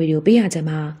လာတဲ့ငွေတွေကိုပေးရကြ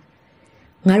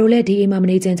မှာငါတို့လည်းဒီအိမ်မှာ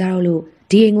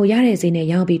မနေကြကြတော့လို့ဒီအိမ်ကိုရတဲ့ဈေးနဲ့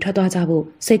ရောင်းပြီးထွက်သွားကြဖို့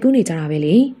စိတ်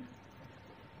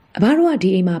ကူးနေကြတာပဲလေအဘတို့ကဒီ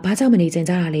အိမ်မှာဘာကြောင့်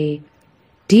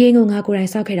မနေကြကြတာလဲဒီအိမ်ကိုငါကိုယ်တိုင်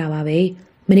စောက်ခဲ့တာပါပဲ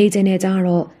မနေကြတဲ့ကြော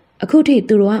င့်တော့အခုထိ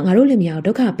သူတို့ကငါတို့လင်မြောင်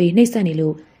ဒုက္ခပေးနှိပ်စက်နေ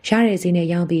လို့ရတဲ့ဈေးနဲ့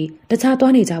ရောင်းပြီး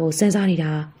တခြားသွားနေကြဖို့စဉ်းစားနေ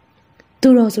တာသူ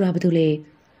တော်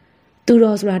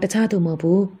ဆိုတာဘာလို့လဲသူတော်ဆိုတာတခြားသူမဟုတ်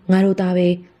ဘူးငါတို့သားပဲ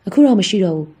အခုတော့မ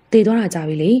ရှိတော့ဘူး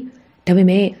တည်သွားတာကြပြီလေဒါပေ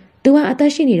မဲ့သူကအသက်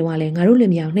ရှိနေတော့လည်းငါတို့လ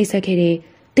င်မြောင်နှိပ်စက်ခဲ့တယ်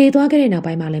တည်သွားခဲ့တဲ့နောက်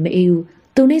ပိုင်းမှာလည်းမအေးဘူး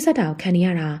သူနှိပ်စက်တာကိုခံနေရ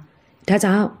တာဒါ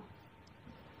ကြော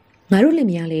င့်ငါတို့လင်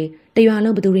မြောင်လေတရွာ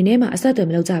လုံးဘသူတွေနဲ့မှအဆက်အသွယ်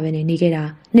မလုပ်ကြဘဲနေခဲ့တာ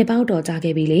နှစ်ပေါင်းတော်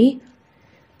ကြာခဲ့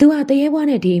ပြီလေသူက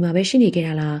တရေဘွားနဲ့ဒီအိမ်မှာပဲရှိနေ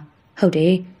ခဲ့တာလားဟုတ်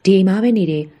တယ်ဒီအိမ်မှာပဲနေ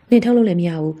တယ်နှင်ထုတ်လို့လည်းမ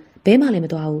ရဘူးဘဲမှလည်း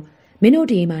မသွားဘူးမင်းတို့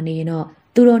ဒီအိမ်မှာနေရင်တော့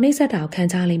သူတော်နှိပ်စက်တာ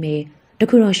ကိုခံချလိမ့်မယ်တ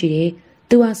ခုတော့ရှိတယ်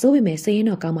သူကစိုးပေမဲ့စိတ်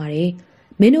ရင်တော့ကောင်းပါတယ်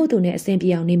မင်းတို့သူနဲ့အဆင်ပြေ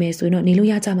အောင်နေမယ်ဆိုရင်တော့နေလို့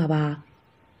ရကြမှာပါ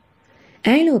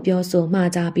အဲလိုပြောဆိုမှား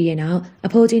ကြပြီးတဲ့နောက်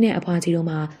အဖိုးကြီးနဲ့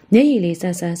အဖွားကြီးတို့မှမျက်ရည်လေးဆ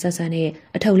န်းဆန်းနဲ့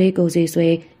အထုပ်လေးကိုစီဆွဲ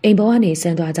အိမ်ပေါ်ကနေဆ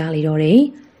င်းသွားကြလေတော့တယ်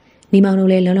။ညီ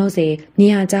မောင်တို့လ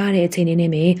ည်းလုံးလုံးစေမြင်ရကြတဲ့အချိန်လေး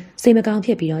နဲ့ပဲစိတ်မကောင်းဖြ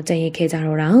စ်ပြီးတော့ကြံ့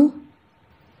ရင်ခဲကြတော့တာ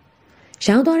။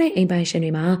ရောင်းသွားတဲ့အိမ်ပိုင်ရှင်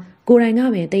တွေမှာကိုယ်တိုင်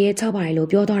ကပင်တရေ6ပါ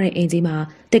တယ်လို့ပြောသွားတဲ့အိမ်ကြီး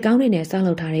မှာတစ်ကောင်းတွေနဲ့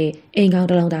ဆောက်လုပ်ထားတဲ့အိမ်ကော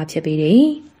င်းတစ်လုံးသားဖြစ်ပြီးတယ်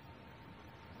။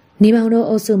နေ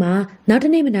မောင်တို့အုပ်စုမှာနောက်တ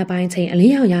နေ့မနက်ပိုင်းချိန်အလ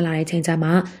င်းရောင်ရလာတဲ့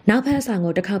ချိန်ကျမှနောက်ဖက်ဆောင်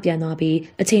ကိုတစ်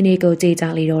ခေါက်ပြန်သွားပြီးအချိန်လေး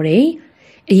ကိုကြည်ကြလေတော့တယ်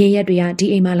။အရင်ရက်တွေ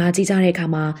ကဒီအိမ်မှာလာကြည့်ကြတဲ့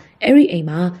အခါမှာ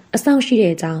အဲ့ဒီအိမ်မှာအဆောင်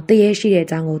ရှိတဲ့အကြောင်းတရေရှိတဲ့အ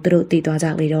ကြောင်းကိုသူတို့သိသွားကြ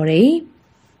လေတော့တယ်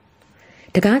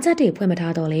။တကားချက်တွေဖွင့်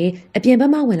မထားတော့လေအပြင်ဘ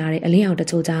က်မှဝင်လာတဲ့အလင်းရောင်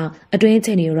တချို့ကြောင့်အတွ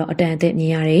င်းချိန်တွေကိုတော့အတန်အသ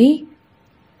င့်မြင်ရတယ်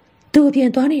။သူ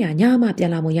အပြင်သွားနေတာညမှပြ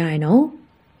န်လာမှရရနော်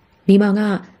။နေမောင်က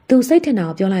သူစိတ်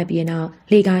ထင်တာကိုပြောလိုက်ပြီးတဲ့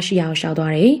နောက်လေကားရှိအောင်ရှောက်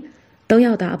သွားတယ်။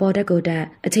၃ယောက်သာအပေါ်တက်ကိုတက်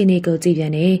အချိန်လေးကိုကြ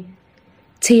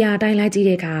ည့်ပြန်နေခြေရာတိုင်းလိုက်ကြည့်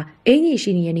တဲ့အခါ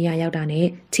အင်ကြီးရှိနေတဲ့နေရာရောက်တာ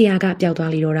နဲ့ခြေရာ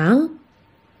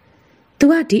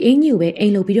ကပျောက်သွားလေတော့တာသူကဒီအင်ကြီးကိုပဲအိမ်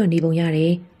လုပ်ပြီးတော့နေပုံရ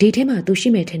တယ်ဒီထဲမှာသူ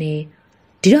ရှိမယ်ထင်တယ်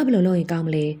ဒီတော့ဘယ်လိုလုပ်ရင်ကောင်းမ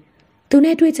လဲသူ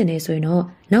နဲ့တွေ့ချင်နေဆို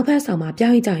ရင်တော့နောက်ဖက်ဆောင်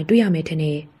မှာပြောင်းရင်ကြရင်တွေ့ရမယ်ထင်တ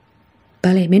ယ်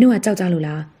ဘာလဲမင်းတို့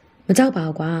ကကြောက်ကြလို့လား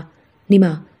မကြောက်ပါဘူးကွာနေမ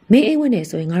မင်းအိမ်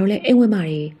ဝင်နေဆိုရင်ငါတို့လည်းအိမ်ဝင်ပါ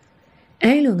လေ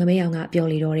အဲလိုငမဲအောင်ကပြော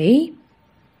လေတော့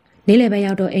တယ်နေ့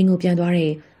လယ်ပဲရောက်တော့အိမ်ကိုပြန်သွားတ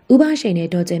ယ်ဥပရှိန်နဲ့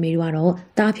ဒေါ်ကျဲမီတို့ကတော့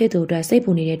တားဖြစ်သူအတွက်စိတ်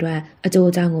ပူနေတဲ့အတွက်အကျိုး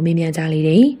အကြောင်းကိုမေးမြန်းကြလေတ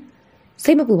ယ်။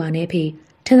စိတ်မပူပါနဲ့ဖေ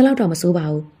ထင်သလောက်တော့မစိုးပါ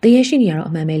ဘူး။တရေရှိနေ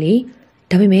ရတော့အမှန်ပဲလေ။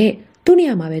ဒါပေမဲ့သူ့နေ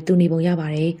ရာမှာပဲသူနေပုံ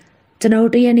ရပါတယ်။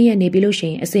ကျွန်တော်တို့တရက်နေ့ရက်နေပြီလို့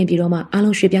ရှိရင်အဆင်ပြေတော့မှအား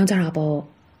လုံးရွှေ့ပြောင်းကြတာပေါ့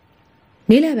။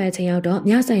နေ့လယ်ပဲချိန်ရောက်တော့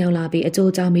ညဆိုင်ရောက်လာပြီးအ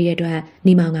ကျိုးအကြောင်းမေးတဲ့အတွက်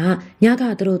နေမောင်ကညက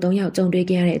သူတို့၃ယောက်ကြုံတွေ့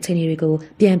ခဲ့ရတဲ့အချိန်တွေ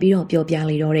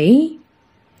ကိုပြန်ပြီးတော့ပြောပြလေတော့တယ်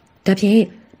။ဒါဖြ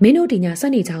င့်မင်းတို့ဒီည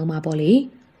စနေကြအောင်ပါပေါ့လေ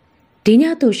။ဒီ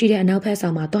ညသူရှိတဲ့အနောက်ဖက်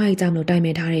ဆောင်မှာတွားရိုက်ကြမလို့တိုင်ပ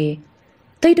င်ထားတယ်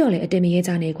။တိတ်တော့လေအတင်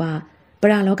မရဲကြနေကွာ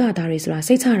ပရာလောကသားတွေဆိုတာစိ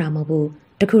တ်ချတာမဟုတ်ဘူး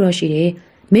။တခုတော့ရှိတယ်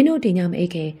။မင်းတို့ဒီညမအိတ်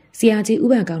ခင်ဆရာကြီး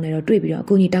ဥပန်ကောင်းနဲ့တော့တွေ့ပြီးတော့အ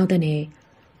ကူကြီးတောင်းတဲ့နေ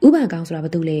။ဥပန်ကောင်း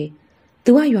ဆိုတာဘာတူလဲ။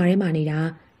 तू ကရွာထဲ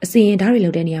မှာနေတာအစီရင်ဓာတ်တွေ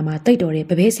လုပ်တဲ့နေရာမှာတိတ်တော်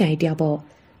တဲ့ပပဲဆရာကြီးတယောက်ပေါ့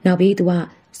။နောက်ပြီး तू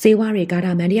ကစေဝါတွေဂါ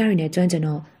ထာမန်တရားတွေနဲ့ကျွ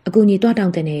မ်းကျင်တော့အကူကြီးတွား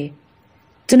တောင်းတဲ့နေ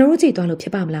။ကျွန်တော်တို့ကြည့်သွားလို့ဖြ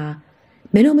စ်ပါမလား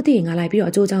။မင်းတို့မသိရင်ငါ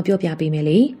လိုက်ပြီးတော့အကျိုးအကြောင်းပြောပြပေး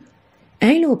မယ်လေ။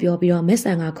အဲလိုပြောပြီးတော့မက်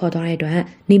ဆန်ကခေါ်သွားတဲ့အတွက်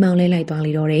နေမောင်လဲလိုက်သွားလေ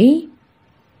တော့တယ်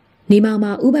။နေ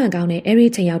မောင်မှာဥပန်ကောင်းနဲ့အဲ့ဒီ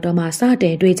ချိန်ရောက်တော့မှစတ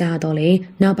င်တွေ့ကြတော့လေ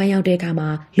နောက်ပိုင်းရောက်တဲ့အခါ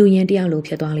မှာလူရင်းတယောက်လိုဖြ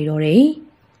စ်သွားလေတော့တယ်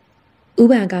။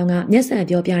ဥပန်ကောင်း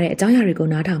ကမျက်စံပြောပြတဲ့အကြောင်းအရာတွေ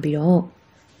ကိုနား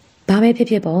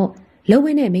ထောင်ပြီးတော့ဘာပဲဖြစ်ဖြစ်ပေါ့လုံ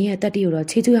ဝင်းနဲ့မင်းရဲ့တက်တီကိုတော့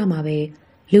ချေးကျူးရမှာပဲ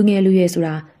လူငယ်လူရွယ်ဆိုတာ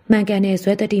မှန်ကန်တဲ့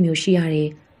ဇွဲတက်တီမျိုးရှိရတယ်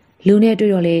။လူ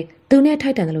နဲ့တွေ့တော့လေသူနဲ့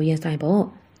ထိုက်တန်တယ်လို့ရင်ဆိုင်ပေါ့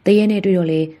။တရေနဲ့တွေ့တော့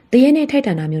လေတရေနဲ့ထိုက်တ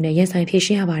န်တာမျိုးနဲ့ရင်ဆိုင်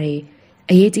ဖြေရှင်းရပါတယ်။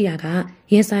အရေးကြီးတာ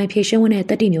ကရင်ဆိုင်ဖြည့်ရှင်းဝင်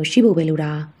တဲ့တတိမျိုးရှိဖို့ပဲလို့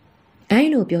တာအဲ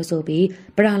လိုပြောဆိုပြီး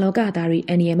ပရာလောကသား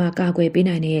တွေအန်ဒီယမှာကာကွယ်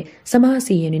ပေးနိုင်တဲ့စ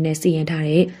မစီရင်တွေနဲ့စီရင်ထား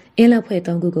တဲ့အင်းလက်ဖွဲ့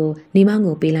၃ခုကိုနေမောင်း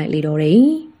ကိုပေးလိုက်လေတော့တယ်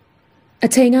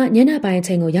အချိန်ကညနေပိုင်း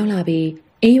အချိန်ကိုရောက်လာပြီး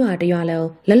အင်းရွာတ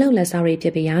ရွာလုံးလက်လုံလက်စားတွေဖြ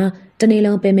စ်ပြီးတနေ့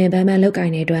လုံးပင်ပင်ပန်းပန်းလောက်က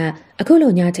င်တဲ့အတွက်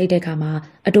အခုလိုညချိတ်တဲ့ခါမှာ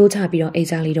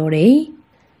အတိုးချပြီးတော့အိတ်ကြလေတော့တယ်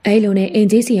အဲလိုနဲ့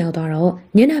အင်ကြီးစီရောက်သွားတော့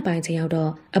ညနေပိုင်းချိန်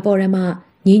ရောက်တော့အပေါ်ရမ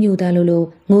ညီညူတန်း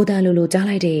လိုငိုတန်း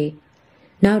လိုကြားလိုက်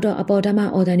တယ်နောက်တော့အပေါ်ဓမ္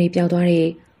မအော်ဒန်တွေပျောက်သွားတယ်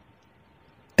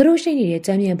။သူတို့ရှိနေတဲ့ကျ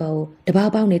မ်းမြန်ပေါ်တ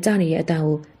ပေါက်ပေါက်နဲ့ကြာနေတဲ့အ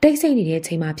တန်ကိုတိတ်ဆိတ်နေတဲ့အ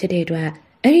ချိန်မှာဖြစ်တဲ့အတွက်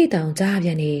အဲ့ဒီတောင်ကြားပြ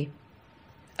န်နေ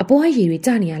။အပေါ်ကရေ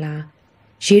တွေကြာနေရလား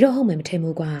။ရေတော့ဟုတ်မှမထင်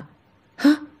ဘူးကွာ။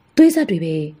 ဟာသွေးဆက်တွေပဲ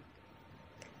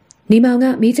နေမောင်က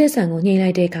မီးကျက်ဆန်ကိုညှိ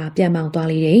လိုက်တဲ့အခါပြန်မောင်သွား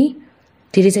လေ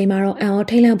တယ်ဒီဒီချိန်မှာတော့အန်အော်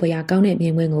ထိတ်လန့်ဖွယ်ရာကောင်း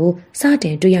တဲ့မြင်ကွင်းကိုစ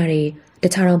တင်တွေ့ရတယ်တ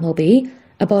ခြားတော့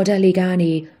မဟုတ်ပေအပေါ်တက်လီက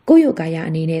နေကိုယ့်ရုပ်ကာ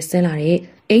ယအနေနဲ့ဆင်းလာတဲ့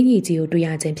အင်ကြီးကြီးကိုတွေ့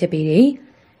ရခြင်းဖြစ်ပေ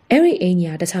တယ်အဲ့ဒီ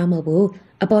အင်ကြီးကတခြားမဟုတ်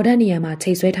ဘူးအပေါ်တက်နေရာမှာ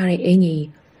ချိတ်ဆွဲထားတဲ့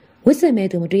အင်ကြီးဝစ်စင်မဲ့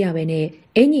သူမတွေ့ရဘဲ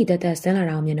နဲ့အင်ကြီးတက်တက်ဆင်းလာ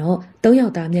တာမြင်တော့၃ယော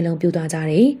က်သားမျက်လုံးပြူသွားကြ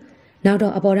တယ်နောက်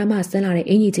တော့အပေါ်တက်မှဆင်းလာတဲ့အ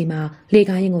င်ကြီးကြီး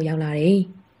မှာလေကားရင်ကိုရောက်လာတယ်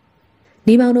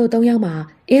နေမောင်တို့၃ယောက်မှာ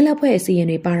အင်းလက်ဖွဲ့အစီ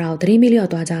ရင်တွေပါတော့သတိမိလျော့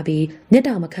သွားကြပြီးမျက်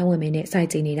တောင်မခန့်ဝင့်မင်းနဲ့စိုက်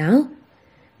ကြ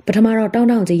ည့်နေတာပထမတော့တောင်း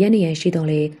တောင်းကြီးရက်နေရန်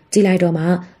ရှိတော့လေကြည်လိုက်တော့မှ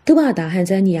သူ့ဘာသာဟန်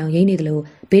ချမ်းညီအောင်ရင်းနေ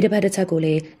တယ်လို့ဘေးတစ်ဖက်တစ်ချက်ကို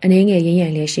လည်းအနှင်းငယ်ရင်းရ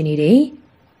န်လည်းရှိနေတယ်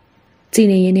ကြည်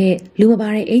နေရင်နဲ့လူ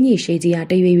မပါတဲ့အင်ကြီးရှေးကြီးက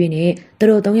တရွေ့ရွေ့နဲ့သူ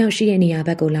တို့၃ယောက်ရှိတဲ့နေရာ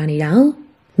ဘက်ကိုလာနေတာ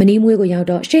မနီးမွေးကိုရောက်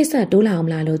တော့ရှေ့ဆက်တိုးလာအောင်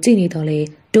မလားလို့ကြည်နေတော့လေ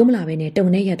တိုးမလာဘဲနဲ့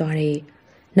တုံနဲ့ရက်သွားတယ်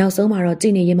နောက်ဆုံးမှာတော့ကြည်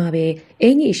နေရင်မှပဲအ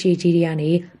င်ကြီးရှေးကြီးတွေကနေ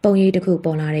ပုံရိပ်တစ်ခု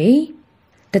ပေါ်လာ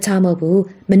တယ်တခြားမဟုတ်ဘူး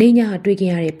မင်း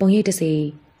ညတွေ့ကြရတဲ့ပုံရိပ်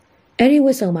တစ်စီအဲ့ဒီ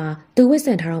ဝစ်စုံမှာသူဝစ်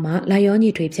ဆန်ထားတော့မှလာ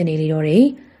ရောညီထွေဖြစ်နေလေတော့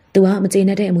တယ်သူကမကျေ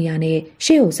နပ်တဲ့အမူအရာ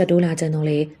နဲ့ရှေ့ကို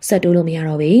ဆက်တိုးလာကြတော့လေဆက်တိုးလို့မရ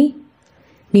တော့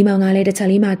ဘူးနီမောင်ကလည်းတစ်ချက်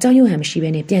လေးမှကြောက်ရွံ့ဟန်မရှိဘဲ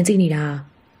နဲ့ပြန်ကြည့်နေတာ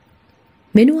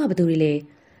မင်းတို့ကဘသူ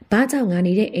တွေလဲဘာကြောင့်ငါ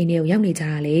နေတဲ့အိမ်ထဲကို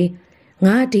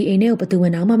ရောက်နေကြတာလဲငါဒီအိမ်ထဲကိုဘသူဝင်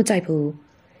အောင်မှမကြိုက်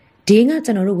ဘူးဒီက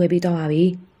ကျွန်တော်တို့ဝယ်ပြီးတော့ပါ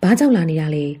ပြီဘာကြောင့်လာနေတာ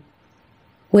လဲ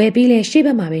ဝယ်ပြီးလဲရှေ့ဘ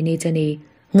က်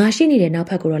မှာပဲနေချင်နေငါရှိနေတဲ့နောက်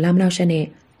ဘက်ကိုတော့လာမနောက်ရှက်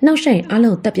နဲ့နှောက်ဆိုင်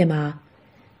အားလုံးတက်ပြ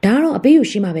မှာဒါကတော့အပေးယူ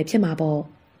ရှိမှပဲဖြစ်မှာပေါ့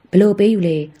ဘလို့ပေးယူ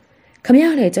လဲခမ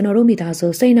ရလည်းကျွန်တော်တို့မိ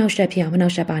သားစုစိတ်နှောက်ရှက်ဖြစ်အောင်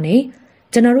မနှောက်ရှက်ပါနဲ့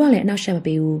ကျွန်တော်တို့ကလည်းအနှောက်ရှက်မ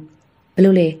ပေးဘူး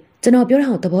ဘလို့လဲကျွန်တော်ပြောတာ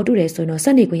ကိုသဘောတူတယ်ဆိုရင်တော့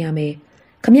စက်နေခွင့်ရမယ်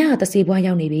ခမရက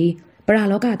တစီပွားရောက်နေပြီပရာ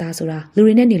လောကသားဆိုတာလူ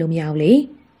တွေနဲ့နေလို့မရ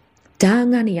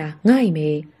ဘူးလေဒါငါနေရ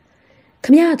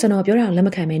ငါ့အိမ်ပဲခမရကကျွန်တော်ပြောတာကိုလက်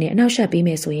မခံမဲနဲ့အနှောက်ရှက်ပေး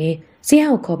မယ်ဆိုရင်ဆရာ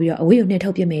ကိုခေါ်ပြီးတော့အဝေးကိုနှင်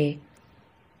ထုတ်ပြ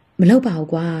မယ်မလုပ်ပါ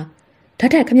ဘူးကွာဓာ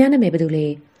တ်ထက်ခမရနာမည်ဘယ်သူလဲ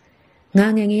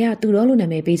ငါငယ်ငယ်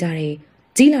ကသူတော်လို့နာမည်ပေးကြတယ်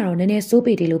ကြီးလာတော့နည်းနည်းစိုးပေ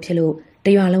တေးလို့ဖြစ်လို့တ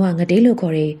ရွာလုံးကငတေးလို့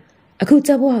ခေါ်တယ်အခုကြ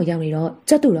က်ဘွားကိုရောက်နေတော့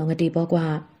ကြက်သူတော်ငတေးပေါ့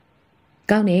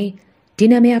ကွာကော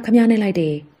င်းနေဒီနာမည်ကခမရနဲ့လိုက်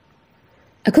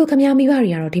တယ်အခုခမရမိဘ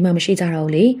တွေကတော့ဒီမှာမ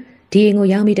ရှိကြတော့ဘူးလေဒီအိမ်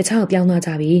ကိုရောက်ပြီးတခြားကိုပြော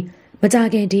င်းသွားကြပြီ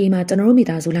မကြခင်ဒီအိမ်မှာကျွန်တော်တို့မိ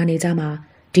သားစုလာနေကြမှာ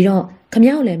ဒီတော့ခမ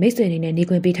ရကိုလည်းမိတ်ဆွေအနေ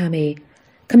နဲ့နေခွင့်ပေးထား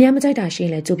မယ်ခမရမကြိုက်တာရှိ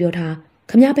ရင်လည်းကြိုးပြော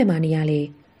ထားခမရဘက်မှာနေ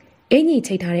ရလေအင်ကြီး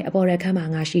ချိတ်ထားတဲ့အပေါ်ရက်ခန်းမှာ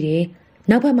ငါရှိတယ်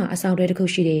နောက်ဘက်မှာအဆောင်တွဲ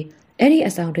တစ်ခုရှိတယ်အဲ့ဒီ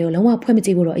အဆောင်တွေကိုလုံးဝဖွင့်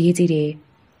မကြည့်ဖို့တော့အရေးကြီးတယ်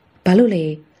။ဘာလို့လဲ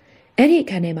။အဲ့ဒီအ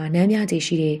ခန်းထဲမှာန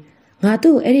မ်းများကြီးရှိတယ်။ငါ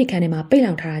သူ့ကိုအဲ့ဒီအခန်းထဲ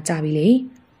မှာပိတ်လောင်ထားတာကြာပြီလေ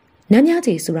။နမ်းများ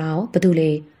ကြီးဆိုတာရောဘာလို့လဲ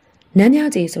။နမ်းများ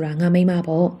ကြီးဆိုတာငါမိန်း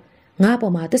မပေါ့။ငါ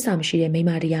အပေါ်မှာသစ္စာမရှိတဲ့မိ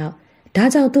န်းမတယောက်။ဒါ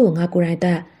ကြောင့်သူ့ကိုငါကိုယ်တိုင်သ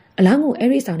က်အလောင်းကို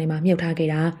အဲ့ဒီအဆောင်ထဲမှာမြုပ်ထား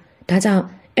ခဲ့တာ။ဒါကြော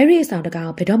င့်အဲ့ဒီအဆောင်တကောင်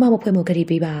ဘယ်တော့မှမဖွ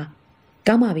င့်ဖို့ကြတိပေးပါ။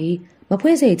ကောင်းပါပြီ။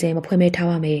မဖွင့်စေခြင်းမဖွင့်မဲထား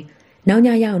ပါမယ်။နောက်ည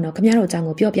ရအောင်တော့ခမရတို့အကြော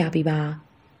င်းကိုပြောပြပေးပါ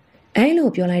။အဲ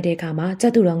လိုပြောလိုက်တဲ့အခါ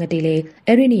မှာကျက်သူတော်ငတိ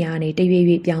လေးအဲ့ဒီနေရာကနေတရွေ့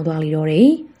ရွေ့ပြောင်းသွားလိတော့တယ်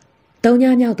။၃ည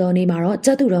မြောက်သောနေ့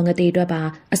မှာတော့ကျက်သူတော်ငတိ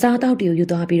အတွက်ပါအစားအသောက်တွေယူ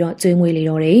သွားပြီးတော့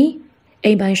ကျွေးမွေးလိတော့တယ်။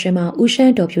အိမ်ပိုင်ရှင်မဦးရှ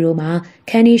မ်းတော်ဖြူတို့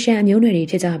မှာခန်းဒီရှမ်းအမျိုးနွယ်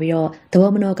တွေဖြစ်ကြပြီးတော့သ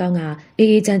ဘောမနှောကောင်းကအေး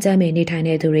အေးချမ်းချမ်းပဲနေထိုင်နေ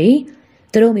သူ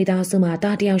တွေသူတို့မိသားစု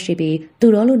မှာတားတယောက်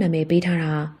ရှိပြီးသူတော်လို့နာမည်ပေးထားတာ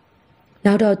။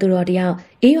နောက်တော့သူတော်တ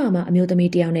ယောက်အေးရွာမှာအမျိုးသမီး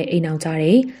တယောက်နဲ့အိမ်အောင်ကြ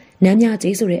တယ်။နမ်းမြ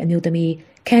ကြီးဆိုတဲ့အမျိုးသမီး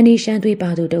ခန်းဒီရှ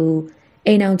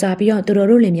မ်းသွေးပါသူတို့အိမ်အောင်ကြပြီးတော့သူတော်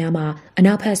တို့လင်များမှာ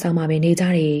အနောက်ဖက်ဆောင်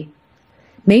မှာပဲနေကြတယ်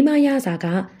။မိမရစာ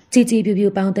ကကြည်ကြည်ပြူ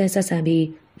ပြူပေါင်းတဲ့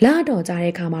ဆက်ဆံပြီးလာတော်ကြတဲ့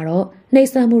အခါမှာတော့နှိမ့်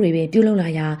ဆက်မှုတွေပင်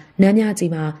ပြုလုပ်လာရာန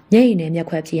မ်းမြကြီးမှာမျက်ရည်နဲ့မျက်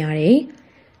ခွက်ဖြစ်ရတယ်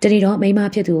။တတိတော့မိမ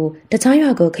ဖြစ်သူ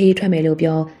တခြားရွာကိုခရီးထွက်မယ်လို့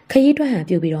ပြောခရီးထွက်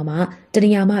ဟန်ပြုပြီးတော့မှ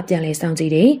တတိယမှပြန်လဲဆောင်ကြည့်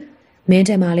တယ်။မင်း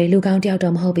တဲမှာလေလူကောင်းတ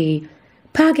ယောက်တော့မဟုတ်ပြီး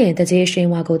ဖခင်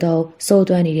တကြီးရှင်ဝါကိုတော့စိုး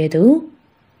သွမ်းနေတဲ့သူ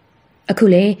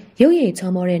အခုလေရုပ်ရည်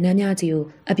ချောမောတဲ့နမ်းမြကြီး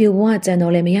ကိုအပြူဘဝကြံ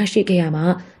တော်လည်းမရရှိခဲ့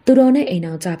ရမှသူတော်နဲ့အိမ်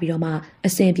အောင်ကြပြီးတော့မှအ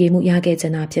စင်ပြေမှုရ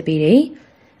ခဲ့ကြတာဖြစ်ပြီးတယ်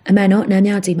။အမှန်တော့န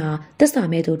မ်းမြကြီးမှာ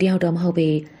တစ္ဆာမဲ့သူတယောက်တော့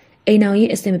မဟုတ်ပေအိမ်အောင်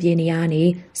ရဲ့အစင်မပြေနေရ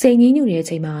ကနေစိတ်ငြင်းညူတဲ့အ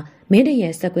ချိန်မှာမင်း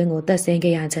တရဲ့စက်ကွင်းကိုတက်ဆင်း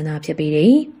ခဲ့ရကြတာဖြစ်ပြီး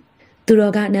တယ်။သူ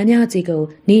တော်ကနမ်းမြကြီးကို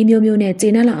နေမျိုးမျိုးနဲ့ကျေ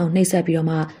နပ်လောက်အောင်နှိပ်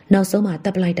စက်ပြီးတော့မှနောက်ဆုံးမှ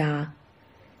တပ်ပလိုက်တာ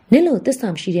။နင့်လိုတစ္ဆာ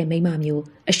မရှိတဲ့မိန်းမမျိုး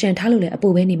အရှံထားလို့လည်းအ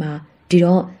ပူပဲနေ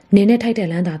မှာဒီတော့နင်းနဲ့ထိုက်တဲ့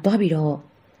လမ်းသာသွားပြီးတော့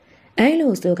အဲ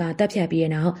လိုဆိုကတက်ဖြတ်ပြီး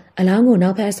တဲ့နောက်အလောင်းကို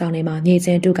နောက်ဖက်အဆောင်ထဲမှာမြေချ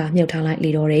င်းတုကမြုပ်ထား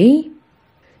လိုက်လေတော့တယ်။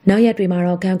နောက်ရက်တွေမှာ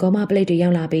တော့ခံကောမပလိတ်တွေ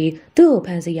ရောက်လာပြီးသူ့ကိုဖ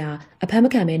မ်းဆီးရာအဖမ်းမ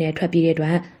ခံမဲနဲ့ထွက်ပြေးတဲ့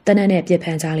အတွက်တနက်နဲ့ပြစ်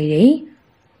ဖမ်းကြလေတယ်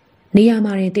။နေရာ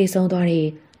မှာတင်တေဆုံးသွား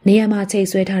တဲ့နေရာမှာ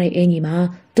ချိတ်ဆွဲထားတဲ့အင်ကြီးမှာ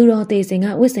သူတော်တေစင်က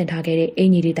ဝစ်စင်ထားခဲ့တဲ့အင်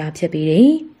ကြီးတွေသာဖြစ်ပြီးတယ်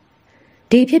။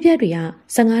ဒီဖြစ်ပျက်တွေက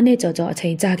15နှစ်ကျော်ကျော်အချိ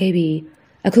န်ကြာခဲ့ပြီး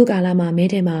အခုကာလမှာမ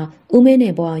င်းထဲမှာဦးမင်း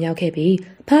နဲ့ပေါ်အောင်ရောက်ခဲ့ပြီး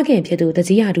ဖခင်ဖြစ်သူ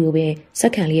တကြီးရတူကိုပဲစ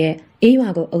က္ကန့်လျက်အေးရွာ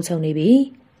ကိုအုပ်ချုပ်နေပြီ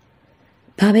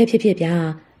။ဘာပဲဖြစ်ဖြစ်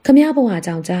ဗျာခမည်းဘဝ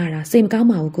အကြောင်းကြားရတာစိတ်မကောင်း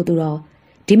ပါဘူးကိုသူတော်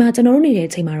ဒီမှာကျွန်တော်တို့နေတဲ့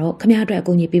အချိန်မှာတော့ခမရအတွက်အ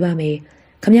ကူအညီပေးပါမယ်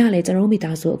ခမရလည်းကျွန်တော်တို့မိ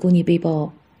သားစုအကူအညီပေးပေါ့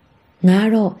ငါ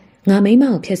တော့ငါမိမ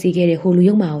ကိုဖျက်ဆီးခဲ့တဲ့ဟိုလူ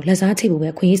ယုံမကိုလက်စားချိတ်ဖို့ပဲ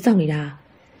ခွင့်ရစောင့်နေတာ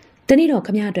တနေ့တော့ခ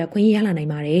မရအတွက်ခွင့်ရလာနိုင်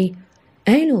ပါတယ်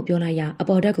အဲလိုပြောလိုက်ရအ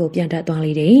ပေါ်တက်ကိုပြန်တက်သွား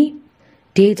လေတယ်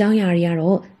ဒီအကြောင်းအရာတွေက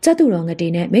တော့ကျက်သူတော်ငတေ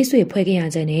နဲ့မိတ်ဆွေဖွဲ့ခဲ့ရ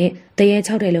ခြင်းနဲ့တရေ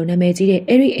6တယ်လို့နာမည်ကြီးတဲ့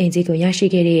အဲ့ဒီအိမ်ကြီးကိုရရှိ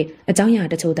ခဲ့တဲ့အကြောင်းအရာ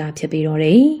တချို့သာဖြစ်ပြီးတော့တ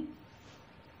ယ်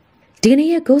ဒီကနေ့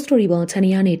ရဲ့ Ghost Story ပုံချန်န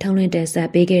ယ်ကနေထောင်းလင်းတင်ဆက်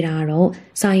ပေးခဲ့တာကတော့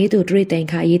စာရေးသူဒရိသိန်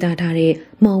ခရေးသားထားတဲ့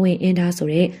မော်ဝင်အင်းသားဆို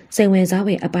တဲ့စိန်ဝင်စားဝ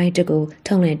ယ်အပိုင်းတစ်ကို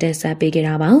ထောင်းလင်းတင်ဆက်ပေးခဲ့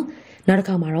တာပါနောက်တစ်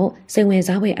ခါမှာတော့စိန်ဝင်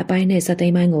စားဝယ်အပိုင်းနဲ့စက်သိ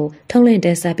မ်းပိုင်းကိုထောင်းလင်းတ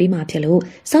င်ဆက်ပေးမှာဖြစ်လို့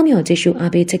စောင့်မျှော်ကြည့်ရှု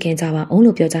အားပေးချစ်ခင်ကြပါအောင်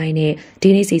လို့ပြောကြရင်းနဲ့ဒီ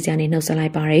နေ့စီစဉ်နေနှုတ်ဆက်လို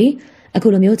က်ပါရစေအခု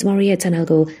လိုမျိုးကျမတို့ရဲ့ channel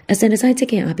ကိုအစင်တစိုက်ချစ်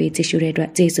ခင်အားပေးကြည့်ရှုတဲ့အတွက်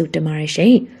ကျေးဇူးတင်ပါတယ်ရှ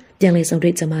င်ပြန်လည်ဆုံ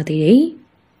တွေ့ကြပါသေးတယ်